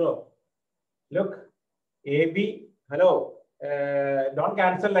 not 0. Look, AB, hello, don't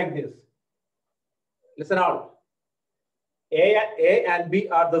cancel like this. Listen out. A and B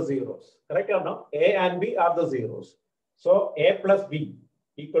are the zeros. Correct or no? A and B are the zeros. So A plus B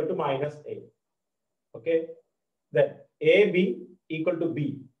equal to minus A. Okay. Then AB equal to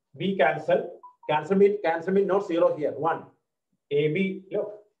B. B cancel. Cancel mean not 0 here. 1. AB,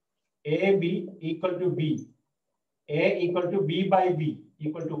 look. AB equal to B. A equal to B by B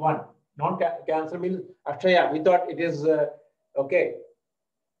equal to 1. Non cancel means Akshaya. We thought it is okay.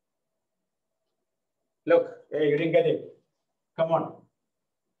 Look, hey, you didn't get it. Come on.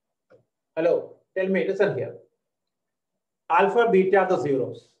 Hello. Tell me, listen here. Alpha, beta are the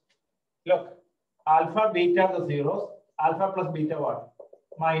zeros. Look, alpha, beta are the zeros. Alpha plus beta what?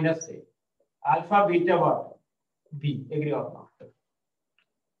 Minus A. Alpha, beta what? B. Agree or not?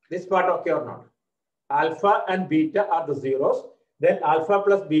 This part okay or not? Alpha and beta are the zeros. Then alpha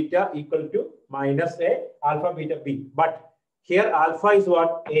plus beta equal to minus A. Alpha, beta, B. But here alpha is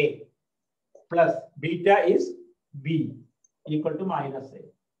what? A. Plus beta is B equal to minus A.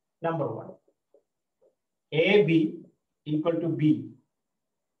 Number 1. AB equal to B.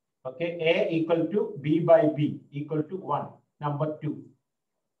 Okay, A equal to B by B equal to 1. Number 2.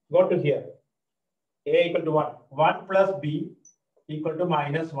 Go to here. A equal to 1. 1 plus B equal to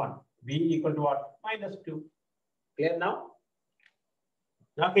minus 1. B equal to what? Minus 2. Clear now?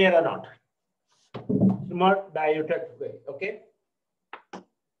 Now clear or not? More diluted way. Okay.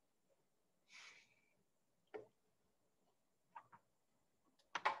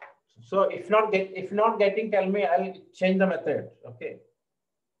 So if not getting, tell me, I'll change the method. Okay.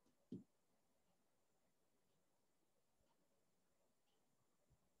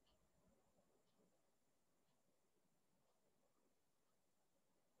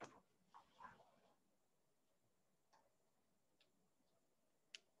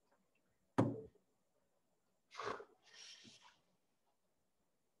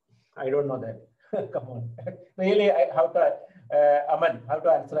 I don't know that. Come on. Really, how to, Aman, how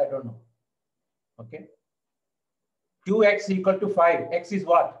to answer, I don't know. Okay. 2x equal to 5. X is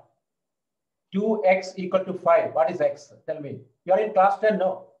what? 2x equal to 5. What is x? Tell me. You are in class 10,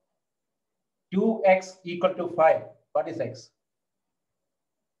 no? 2x equal to 5. What is x?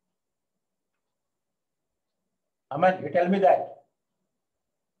 Aman, you tell me that.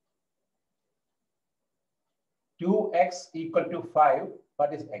 2x equal to 5.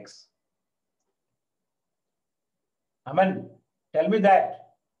 What is x? Aman, tell me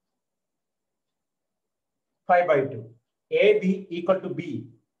that. 5 by 2. AB equal to B.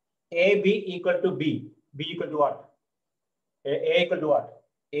 AB equal to B. B equal to what? A equal to what?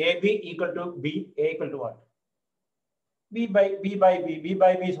 AB equal to B. A equal to what? B by B. B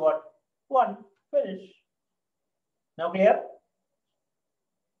by B is what? 1. Finish. Now clear?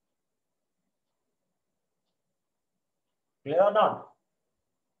 Clear or not?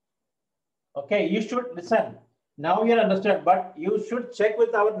 Okay, you should listen. Now you understand, but you should check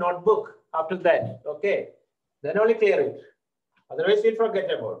with our notebook after that. Okay. Then only clear it. Otherwise, you'll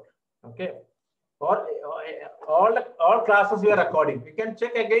forget about it. Okay. Or all classes we are recording. You can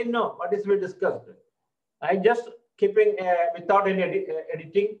check again. No, what is we discussed. I just keeping without any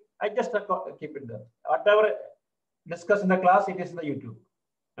editing. I just keep it there. Whatever discussed in the class, it is in the YouTube.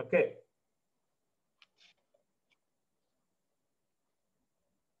 Okay.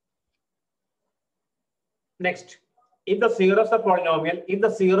 Next, if the zeros of polynomial,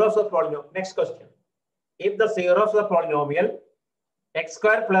 next question. If the zeros of the polynomial x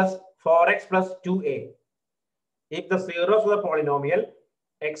square plus 4x plus 2a. If the zeros of the polynomial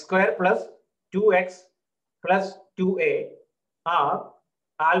x square plus 2x plus 2a are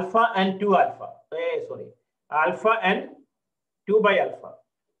alpha and 2 alpha. Alpha and 2 by alpha.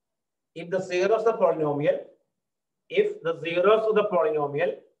 If the zeros of the polynomial, if the zeros of the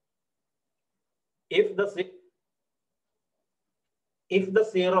polynomial, if the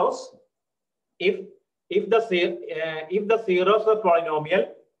zeros if the zeros of polynomial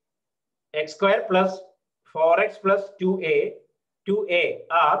x square plus 4x plus 2a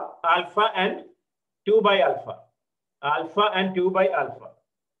are alpha and 2 by alpha. Alpha and 2 by alpha.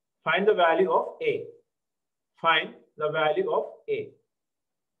 Find the value of a. Find the value of a.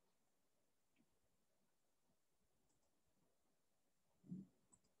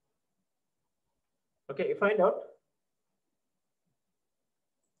 Okay, find out.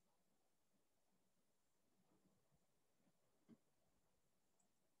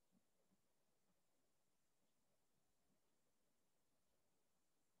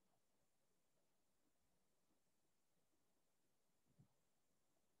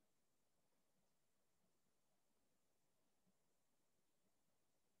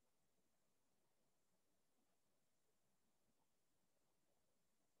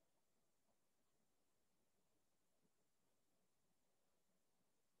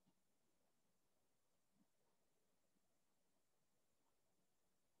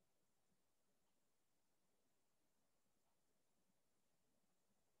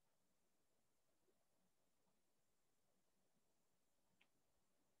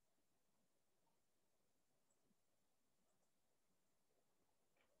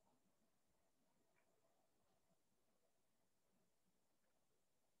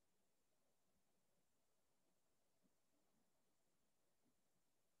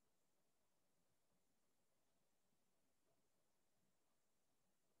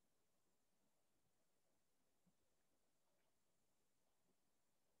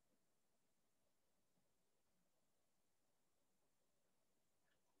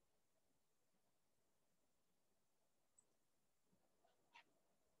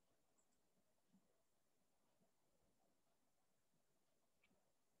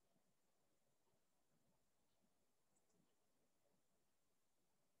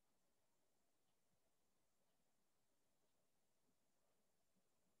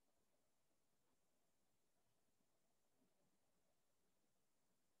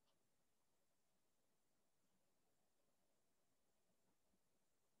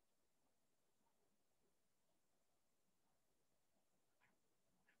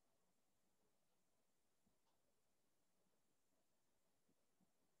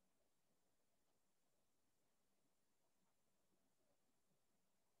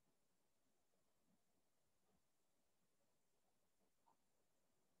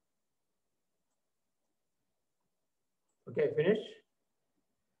 Okay, finish.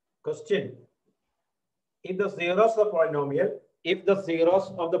 Question. If the zeros of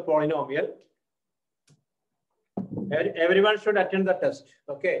the polynomial, everyone should attend the test.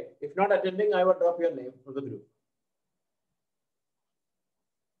 Okay. If not attending, I will drop your name from the group.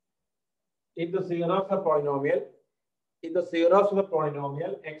 If the zeros of the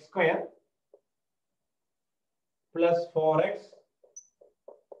polynomial x square plus 4x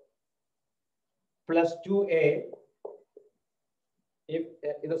plus 2a, if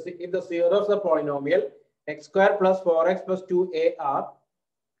the zeros of the polynomial x square plus 4x plus 2a are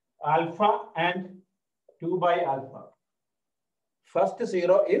alpha and 2 by alpha. First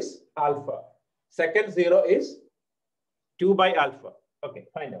zero is alpha. Second zero is 2 by alpha. Okay,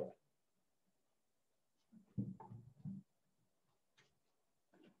 find out.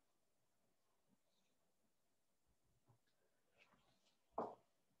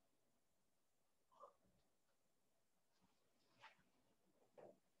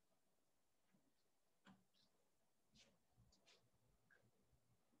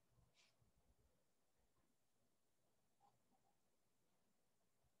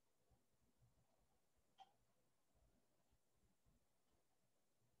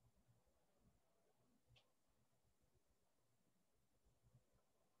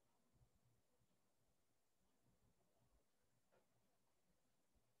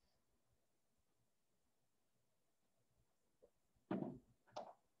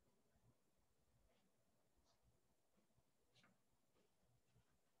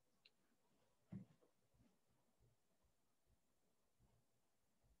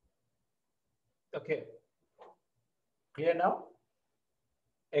 Okay, clear now?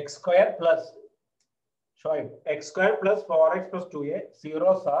 X square plus, x square plus 4x plus 2a,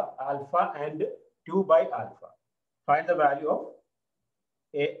 zeros are alpha and 2 by alpha. Find the value of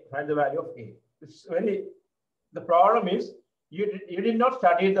a. Find the value of a. It's very. The problem is you did not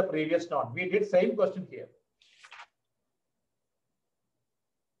study the previous note. We did same question here.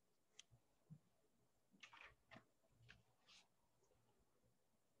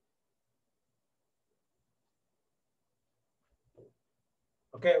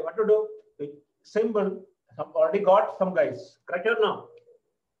 Okay, what to do? Simple. Already got some guys. Correct or no?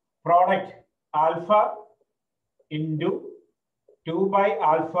 Product. alpha into 2 by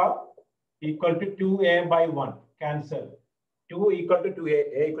alpha equal to 2a by 1. Cancel. 2 equal to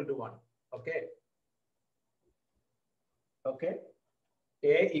 2a, a equal to 1. Okay. Okay.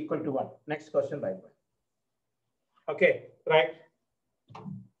 A equal to 1. Next question, by the way. Okay, right.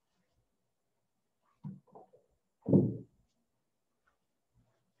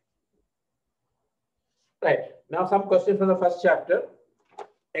 Right. Now some questions from the first chapter.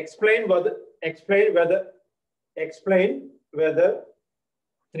 Explain whether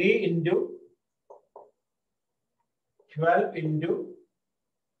 3 into 12 into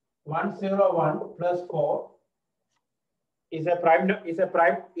 101 plus 4 is a prime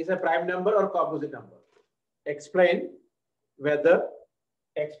number or composite number. Explain whether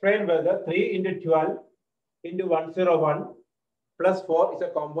 3 into 12 into 101 plus 4 is a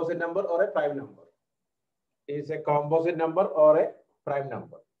composite number or a prime number. Is a composite number or a prime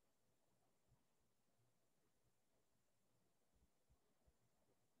number.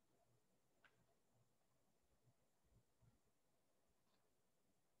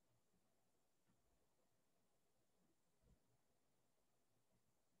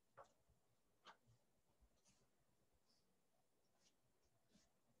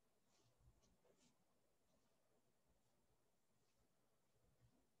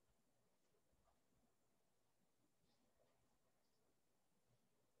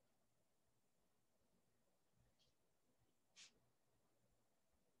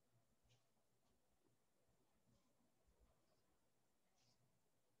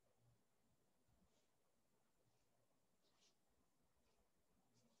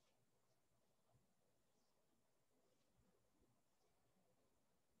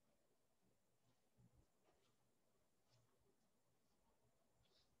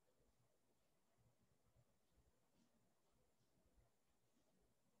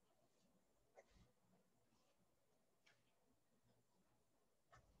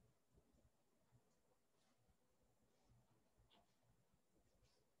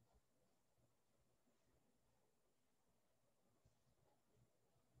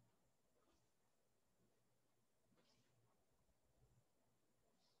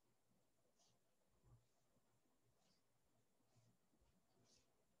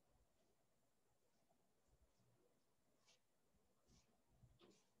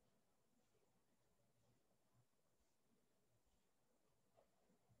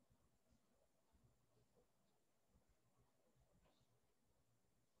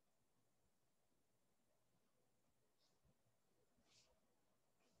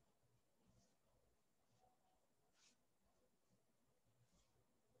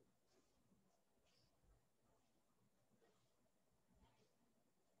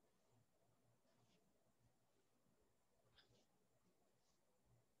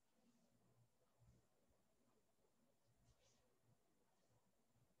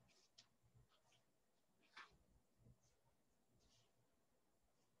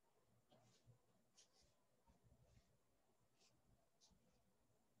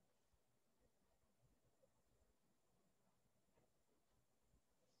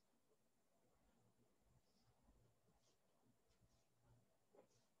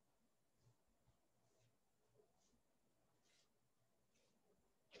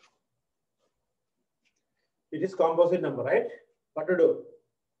 It is composite number, right? What to do?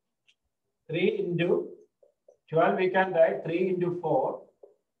 3 into 12, we can write 3 into 4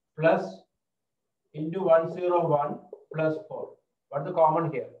 plus into 101 plus 4. What's the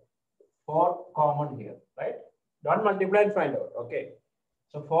common here? 4 common here, right? Don't multiply and find out. Okay.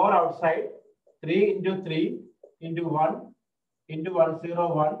 So 4 outside, 3 into 3 into 1 into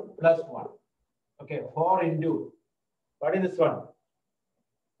 101 plus 1. Okay, 4 into, what is this one?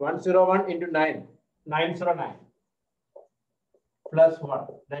 101 into 9, 909 plus 1.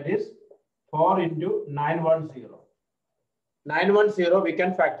 That is 4 into 910. 910, we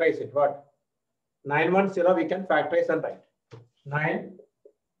can factorize it. What? 910, we can factorize and write.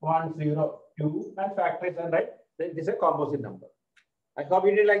 9102 and factorize and write. This is a composite number. I hope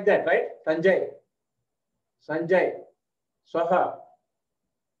you did like that, right? Sanjay, Swaha.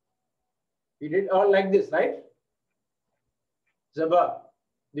 You did all like this, right? Zaba,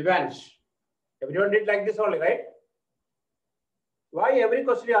 Divansh. Everyone did like this only, right? Why every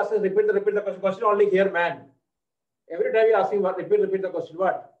question you ask is repeat the question only here, man. Every time you asking what, repeat the question.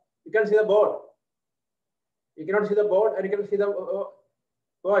 What? You can see the board. You cannot see the board and you can see the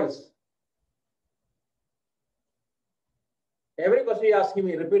voice. Every question you asking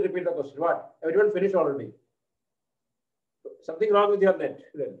me, repeat the question. What? Everyone finished already. Something wrong with your net.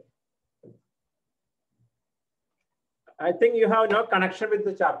 I think you have no connection with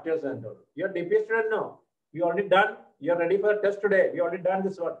the chapters and all. You're DP student now. We already done. You're ready for the test today. We already done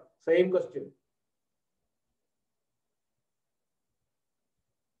this one. Same question.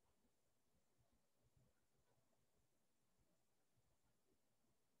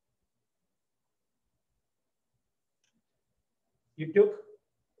 You took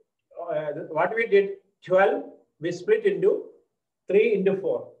what we did 12. We split into 3 into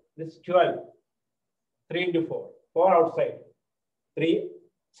 4. This 12. 3 into 4. 4 outside. 3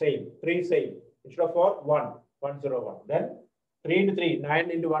 same. 3 same. Instead of 4, 1. 101. Then 3 into 3.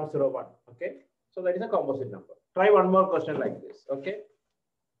 9 into 101. Okay. So that is a composite number. Try one more question like this. Okay.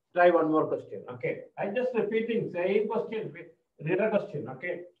 Try one more question. Okay. I'm just repeating same question. Reader question.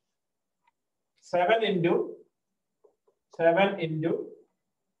 Okay. 7 into 13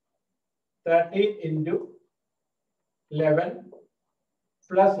 into 11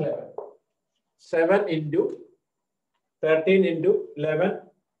 plus 11. 7 into 13 into 11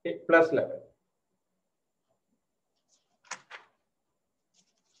 plus 11.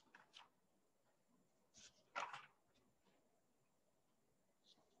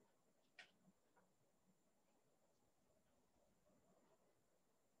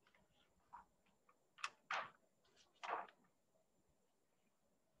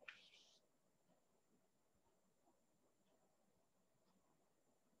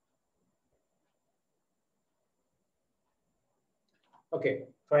 Okay,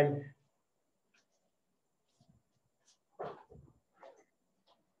 fine.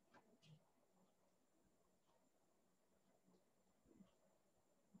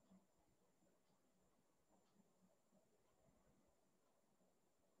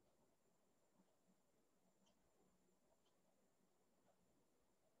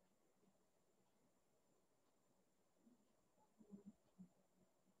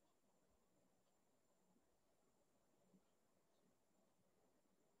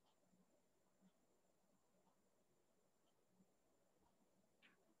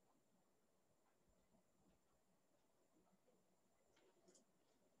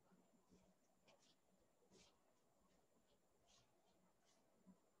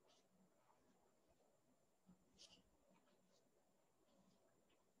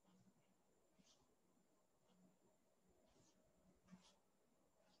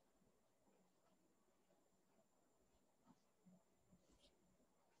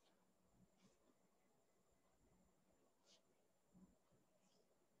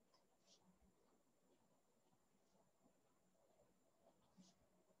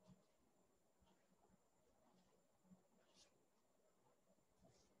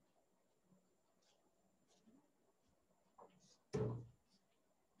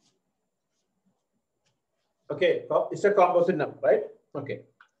 Okay, it's a composite number, right? Okay.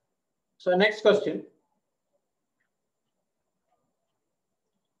 So next question.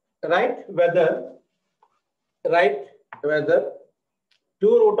 Write whether 2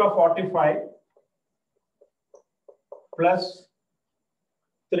 root of 45 plus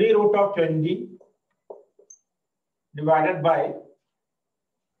 3 root of 20 divided by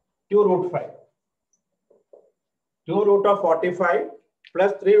 2 root 5. 2 root of 45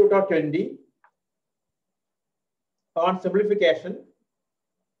 plus 3 root of 20 on simplification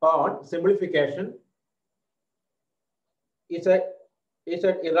is an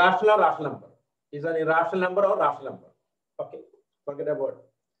irrational or rational number. Is an irrational number or rational number. Okay, forget about it.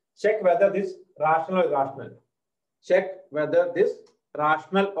 Check whether this rational or irrational. Check whether this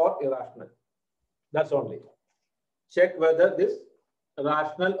rational or irrational. That's only. Check whether this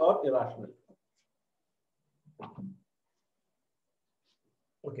rational or irrational.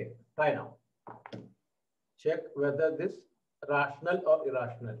 Okay, try now. Check whether this rational or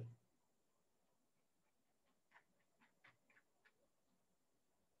irrational.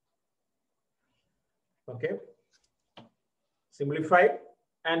 Okay. Simplify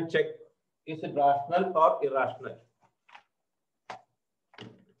and check, is it rational or irrational?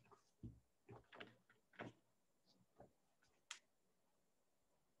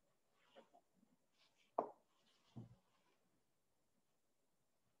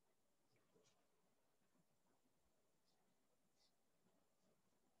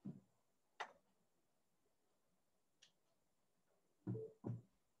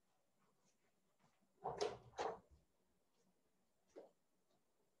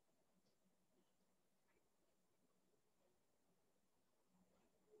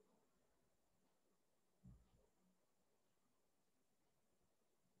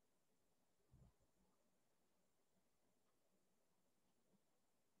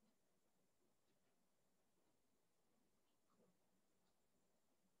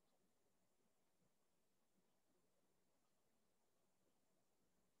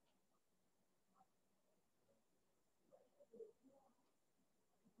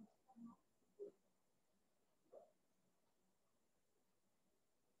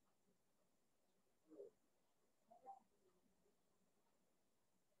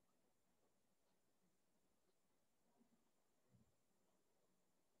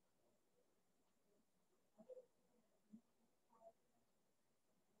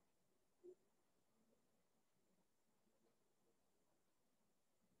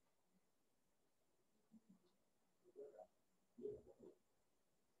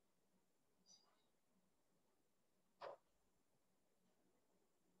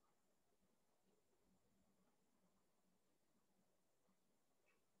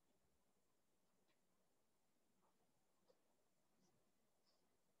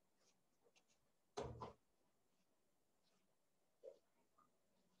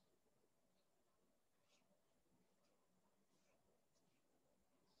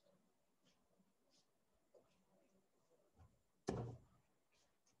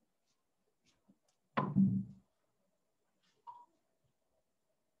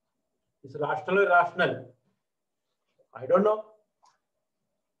 Is rational or irrational? I don't know.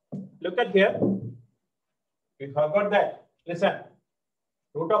 Look at here. We forgot that. Listen.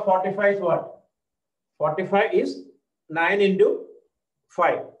 Root of 45 is what? 45 is 9 into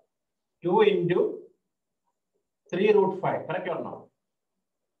 5. 2 into 3 root 5. Correct or not?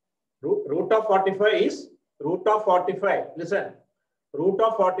 Root of 45 is root of 45. Listen. Root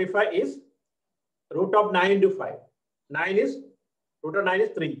of 45 is root of 9 into 5. 9 is root of 9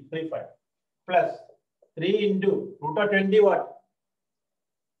 is 3. 3 5. Plus 3 into root of 20 what?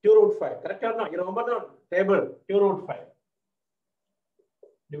 2 root 5. Correct or not? You remember the table? 2 root 5.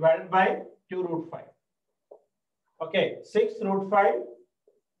 Divided by 2 root 5. Okay. 6 root 5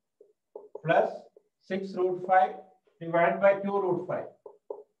 plus 6 root 5 divided by 2 root 5.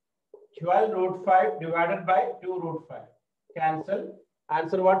 12 root 5 divided by 2 root 5. Cancel.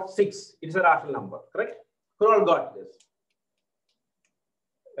 Answer what? 6. It is a rational number. Correct? Who all got this?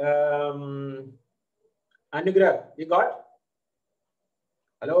 Anugrah, you got?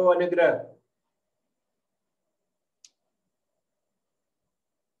 Hello, Anugrah.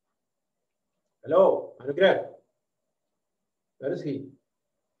 Hello, Anugrah. Where is he?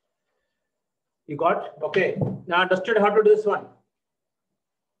 You got? Okay. Now understood how to do this one.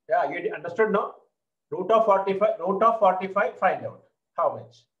 Yeah, you understood now? Root of 45, find out. How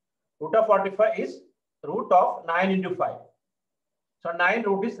much? Root of 45 is root of 9 into 5. So 9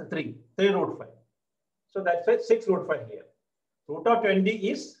 root is 3. 3 root 5. So that's why 6 root 5 here. Root of 20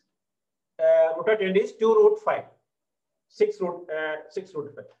 is 2 root 5. 6 root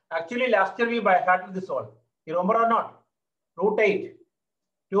 5. Actually, last year we by hearted this all. You remember or not? Root 8,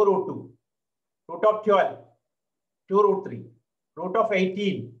 2 root 2. Root of 12, 2 root 3. Root of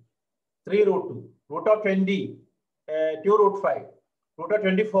 18, 3 root 2. Root of 20, 2 root 5. Root of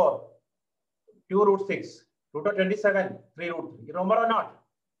 24, 2 root 6. Root of 27, 3 root 3. You remember or not?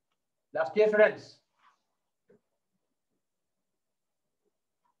 Last year, students.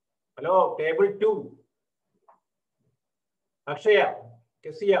 Hello, table 2. Akshaya,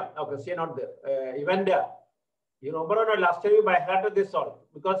 Kessia. Oh, Kessia not there. Even there. You remember or not? Last year we by heart this all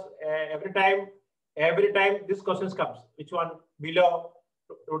because every time this questions comes. Which one below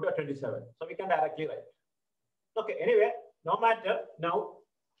root of 27? So we can directly write. Okay. Anyway, no matter. Now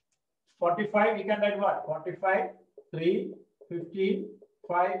 45 we can write what? 45, 3, 15,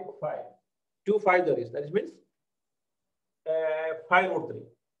 5, 5. 2 5 there is. That means 5 root 3.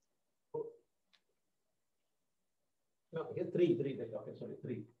 No, here 3. Okay, sorry,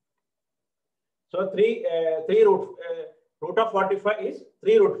 3. So 3 root of 45 is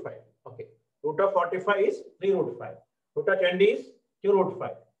 3 root 5. Okay. Root of 45 is 3 root 5. Root of 20 is 2 root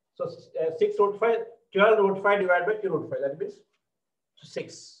 5. So 6 root 5, 12 root 5 divided by 2 root 5. That means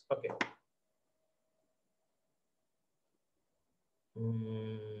 6. Okay.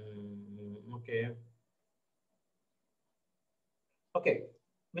 Okay. Okay.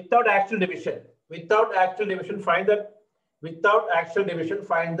 Without actual division,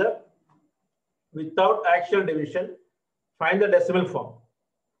 find the decimal form.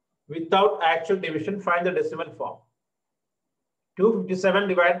 Without actual division, find the decimal form. 257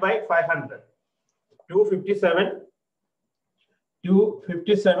 divided by 500.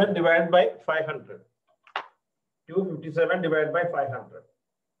 257 divided by 500. 257 divided by 500.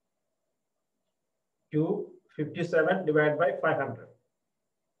 257 divided by 500.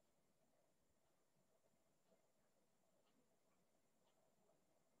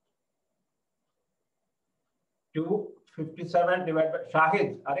 257 divided by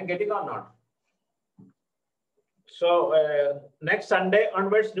Shahid. Are you getting or not? So next Sunday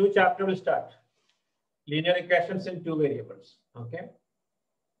onwards, new chapter will start. Linear equations in 2 variables. Okay.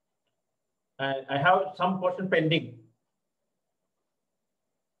 And I have some portion pending.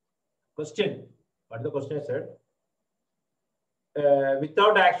 Question. What is the question I said?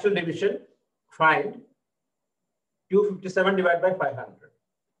 Without actual division, find 257 divided by 500.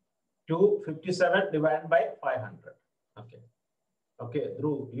 257 divided by 500. Okay. Okay,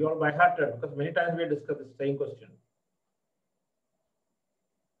 Dhruv, you are by hearted because many times we discussed the same question.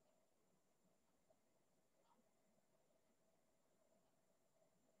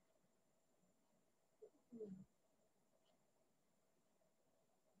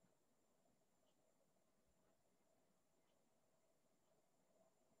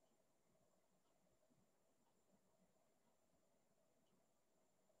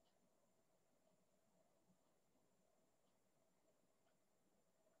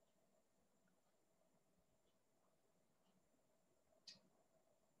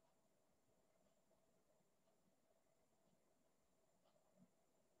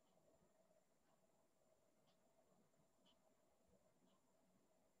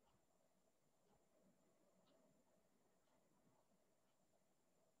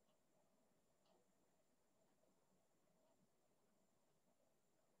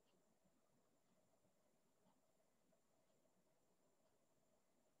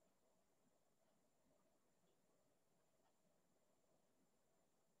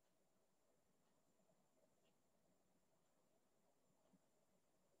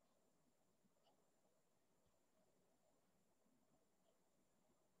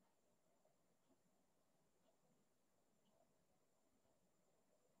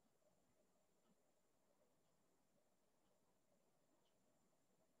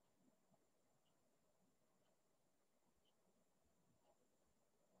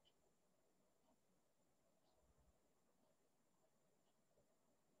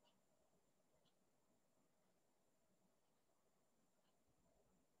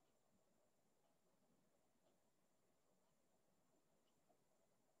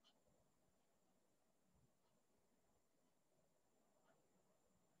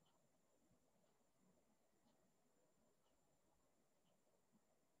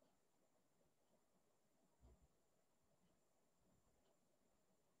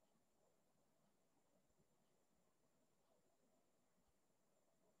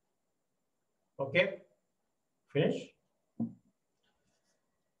 Okay, finish.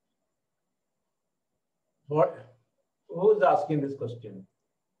 What? Who's asking this question?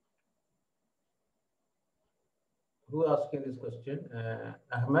 Who asking this question?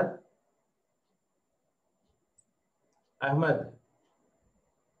 Ahmed. Ahmed.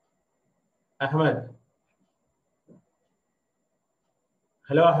 Ahmed.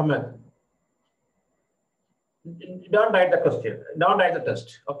 Hello, Ahmed. Don't write the question. Don't write the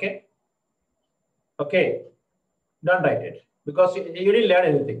test. Okay. Okay. Don't write it because you didn't learn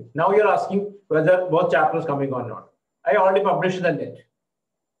anything. Now you're asking whether both chapters coming or not. I already published the net.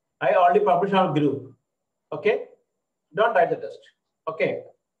 I already published our group. Okay. Don't write the test. Okay.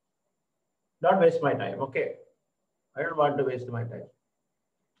 Don't waste my time. Okay. I don't want to waste my time.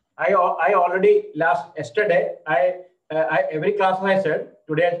 I already yesterday every class I said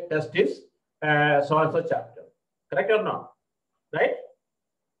today's test is so and so chapter. Correct or not? Right?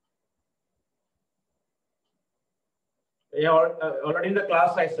 Yeah, already in the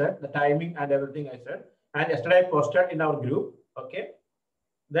class I said the timing and everything I said, and yesterday I posted in our group. Okay.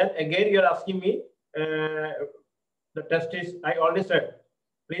 Then again you're asking me the test is, I already said,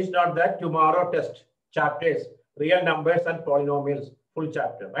 please note that tomorrow test chapter is real numbers and polynomials, full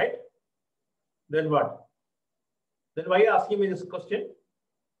chapter, right? Then what? Then why are you asking me this question?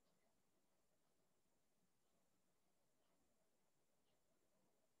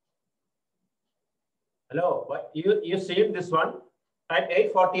 Hello, what you see this one at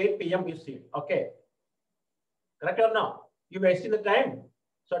 8:48 p.m. you see, okay? Correct or no? You wasting the time,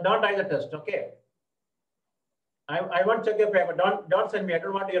 so don't write the test, okay? I won't check your paper. Don't send me. I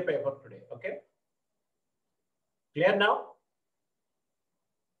don't want your paper today. Okay. Clear now?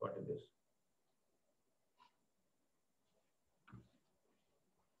 What is this?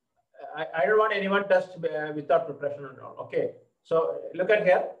 I don't want anyone test without preparation and all. Okay. So look at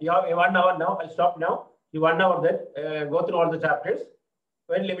here. You have 1 hour now. I'll stop now. You 1 hour then go through all the chapters.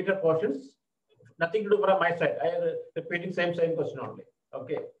 Very limited portions. Nothing to do from my side. I am repeating same question only.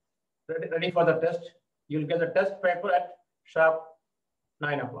 Okay. Ready for the test. You'll get the test paper at sharp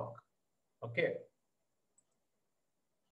 9 o'clock. Okay.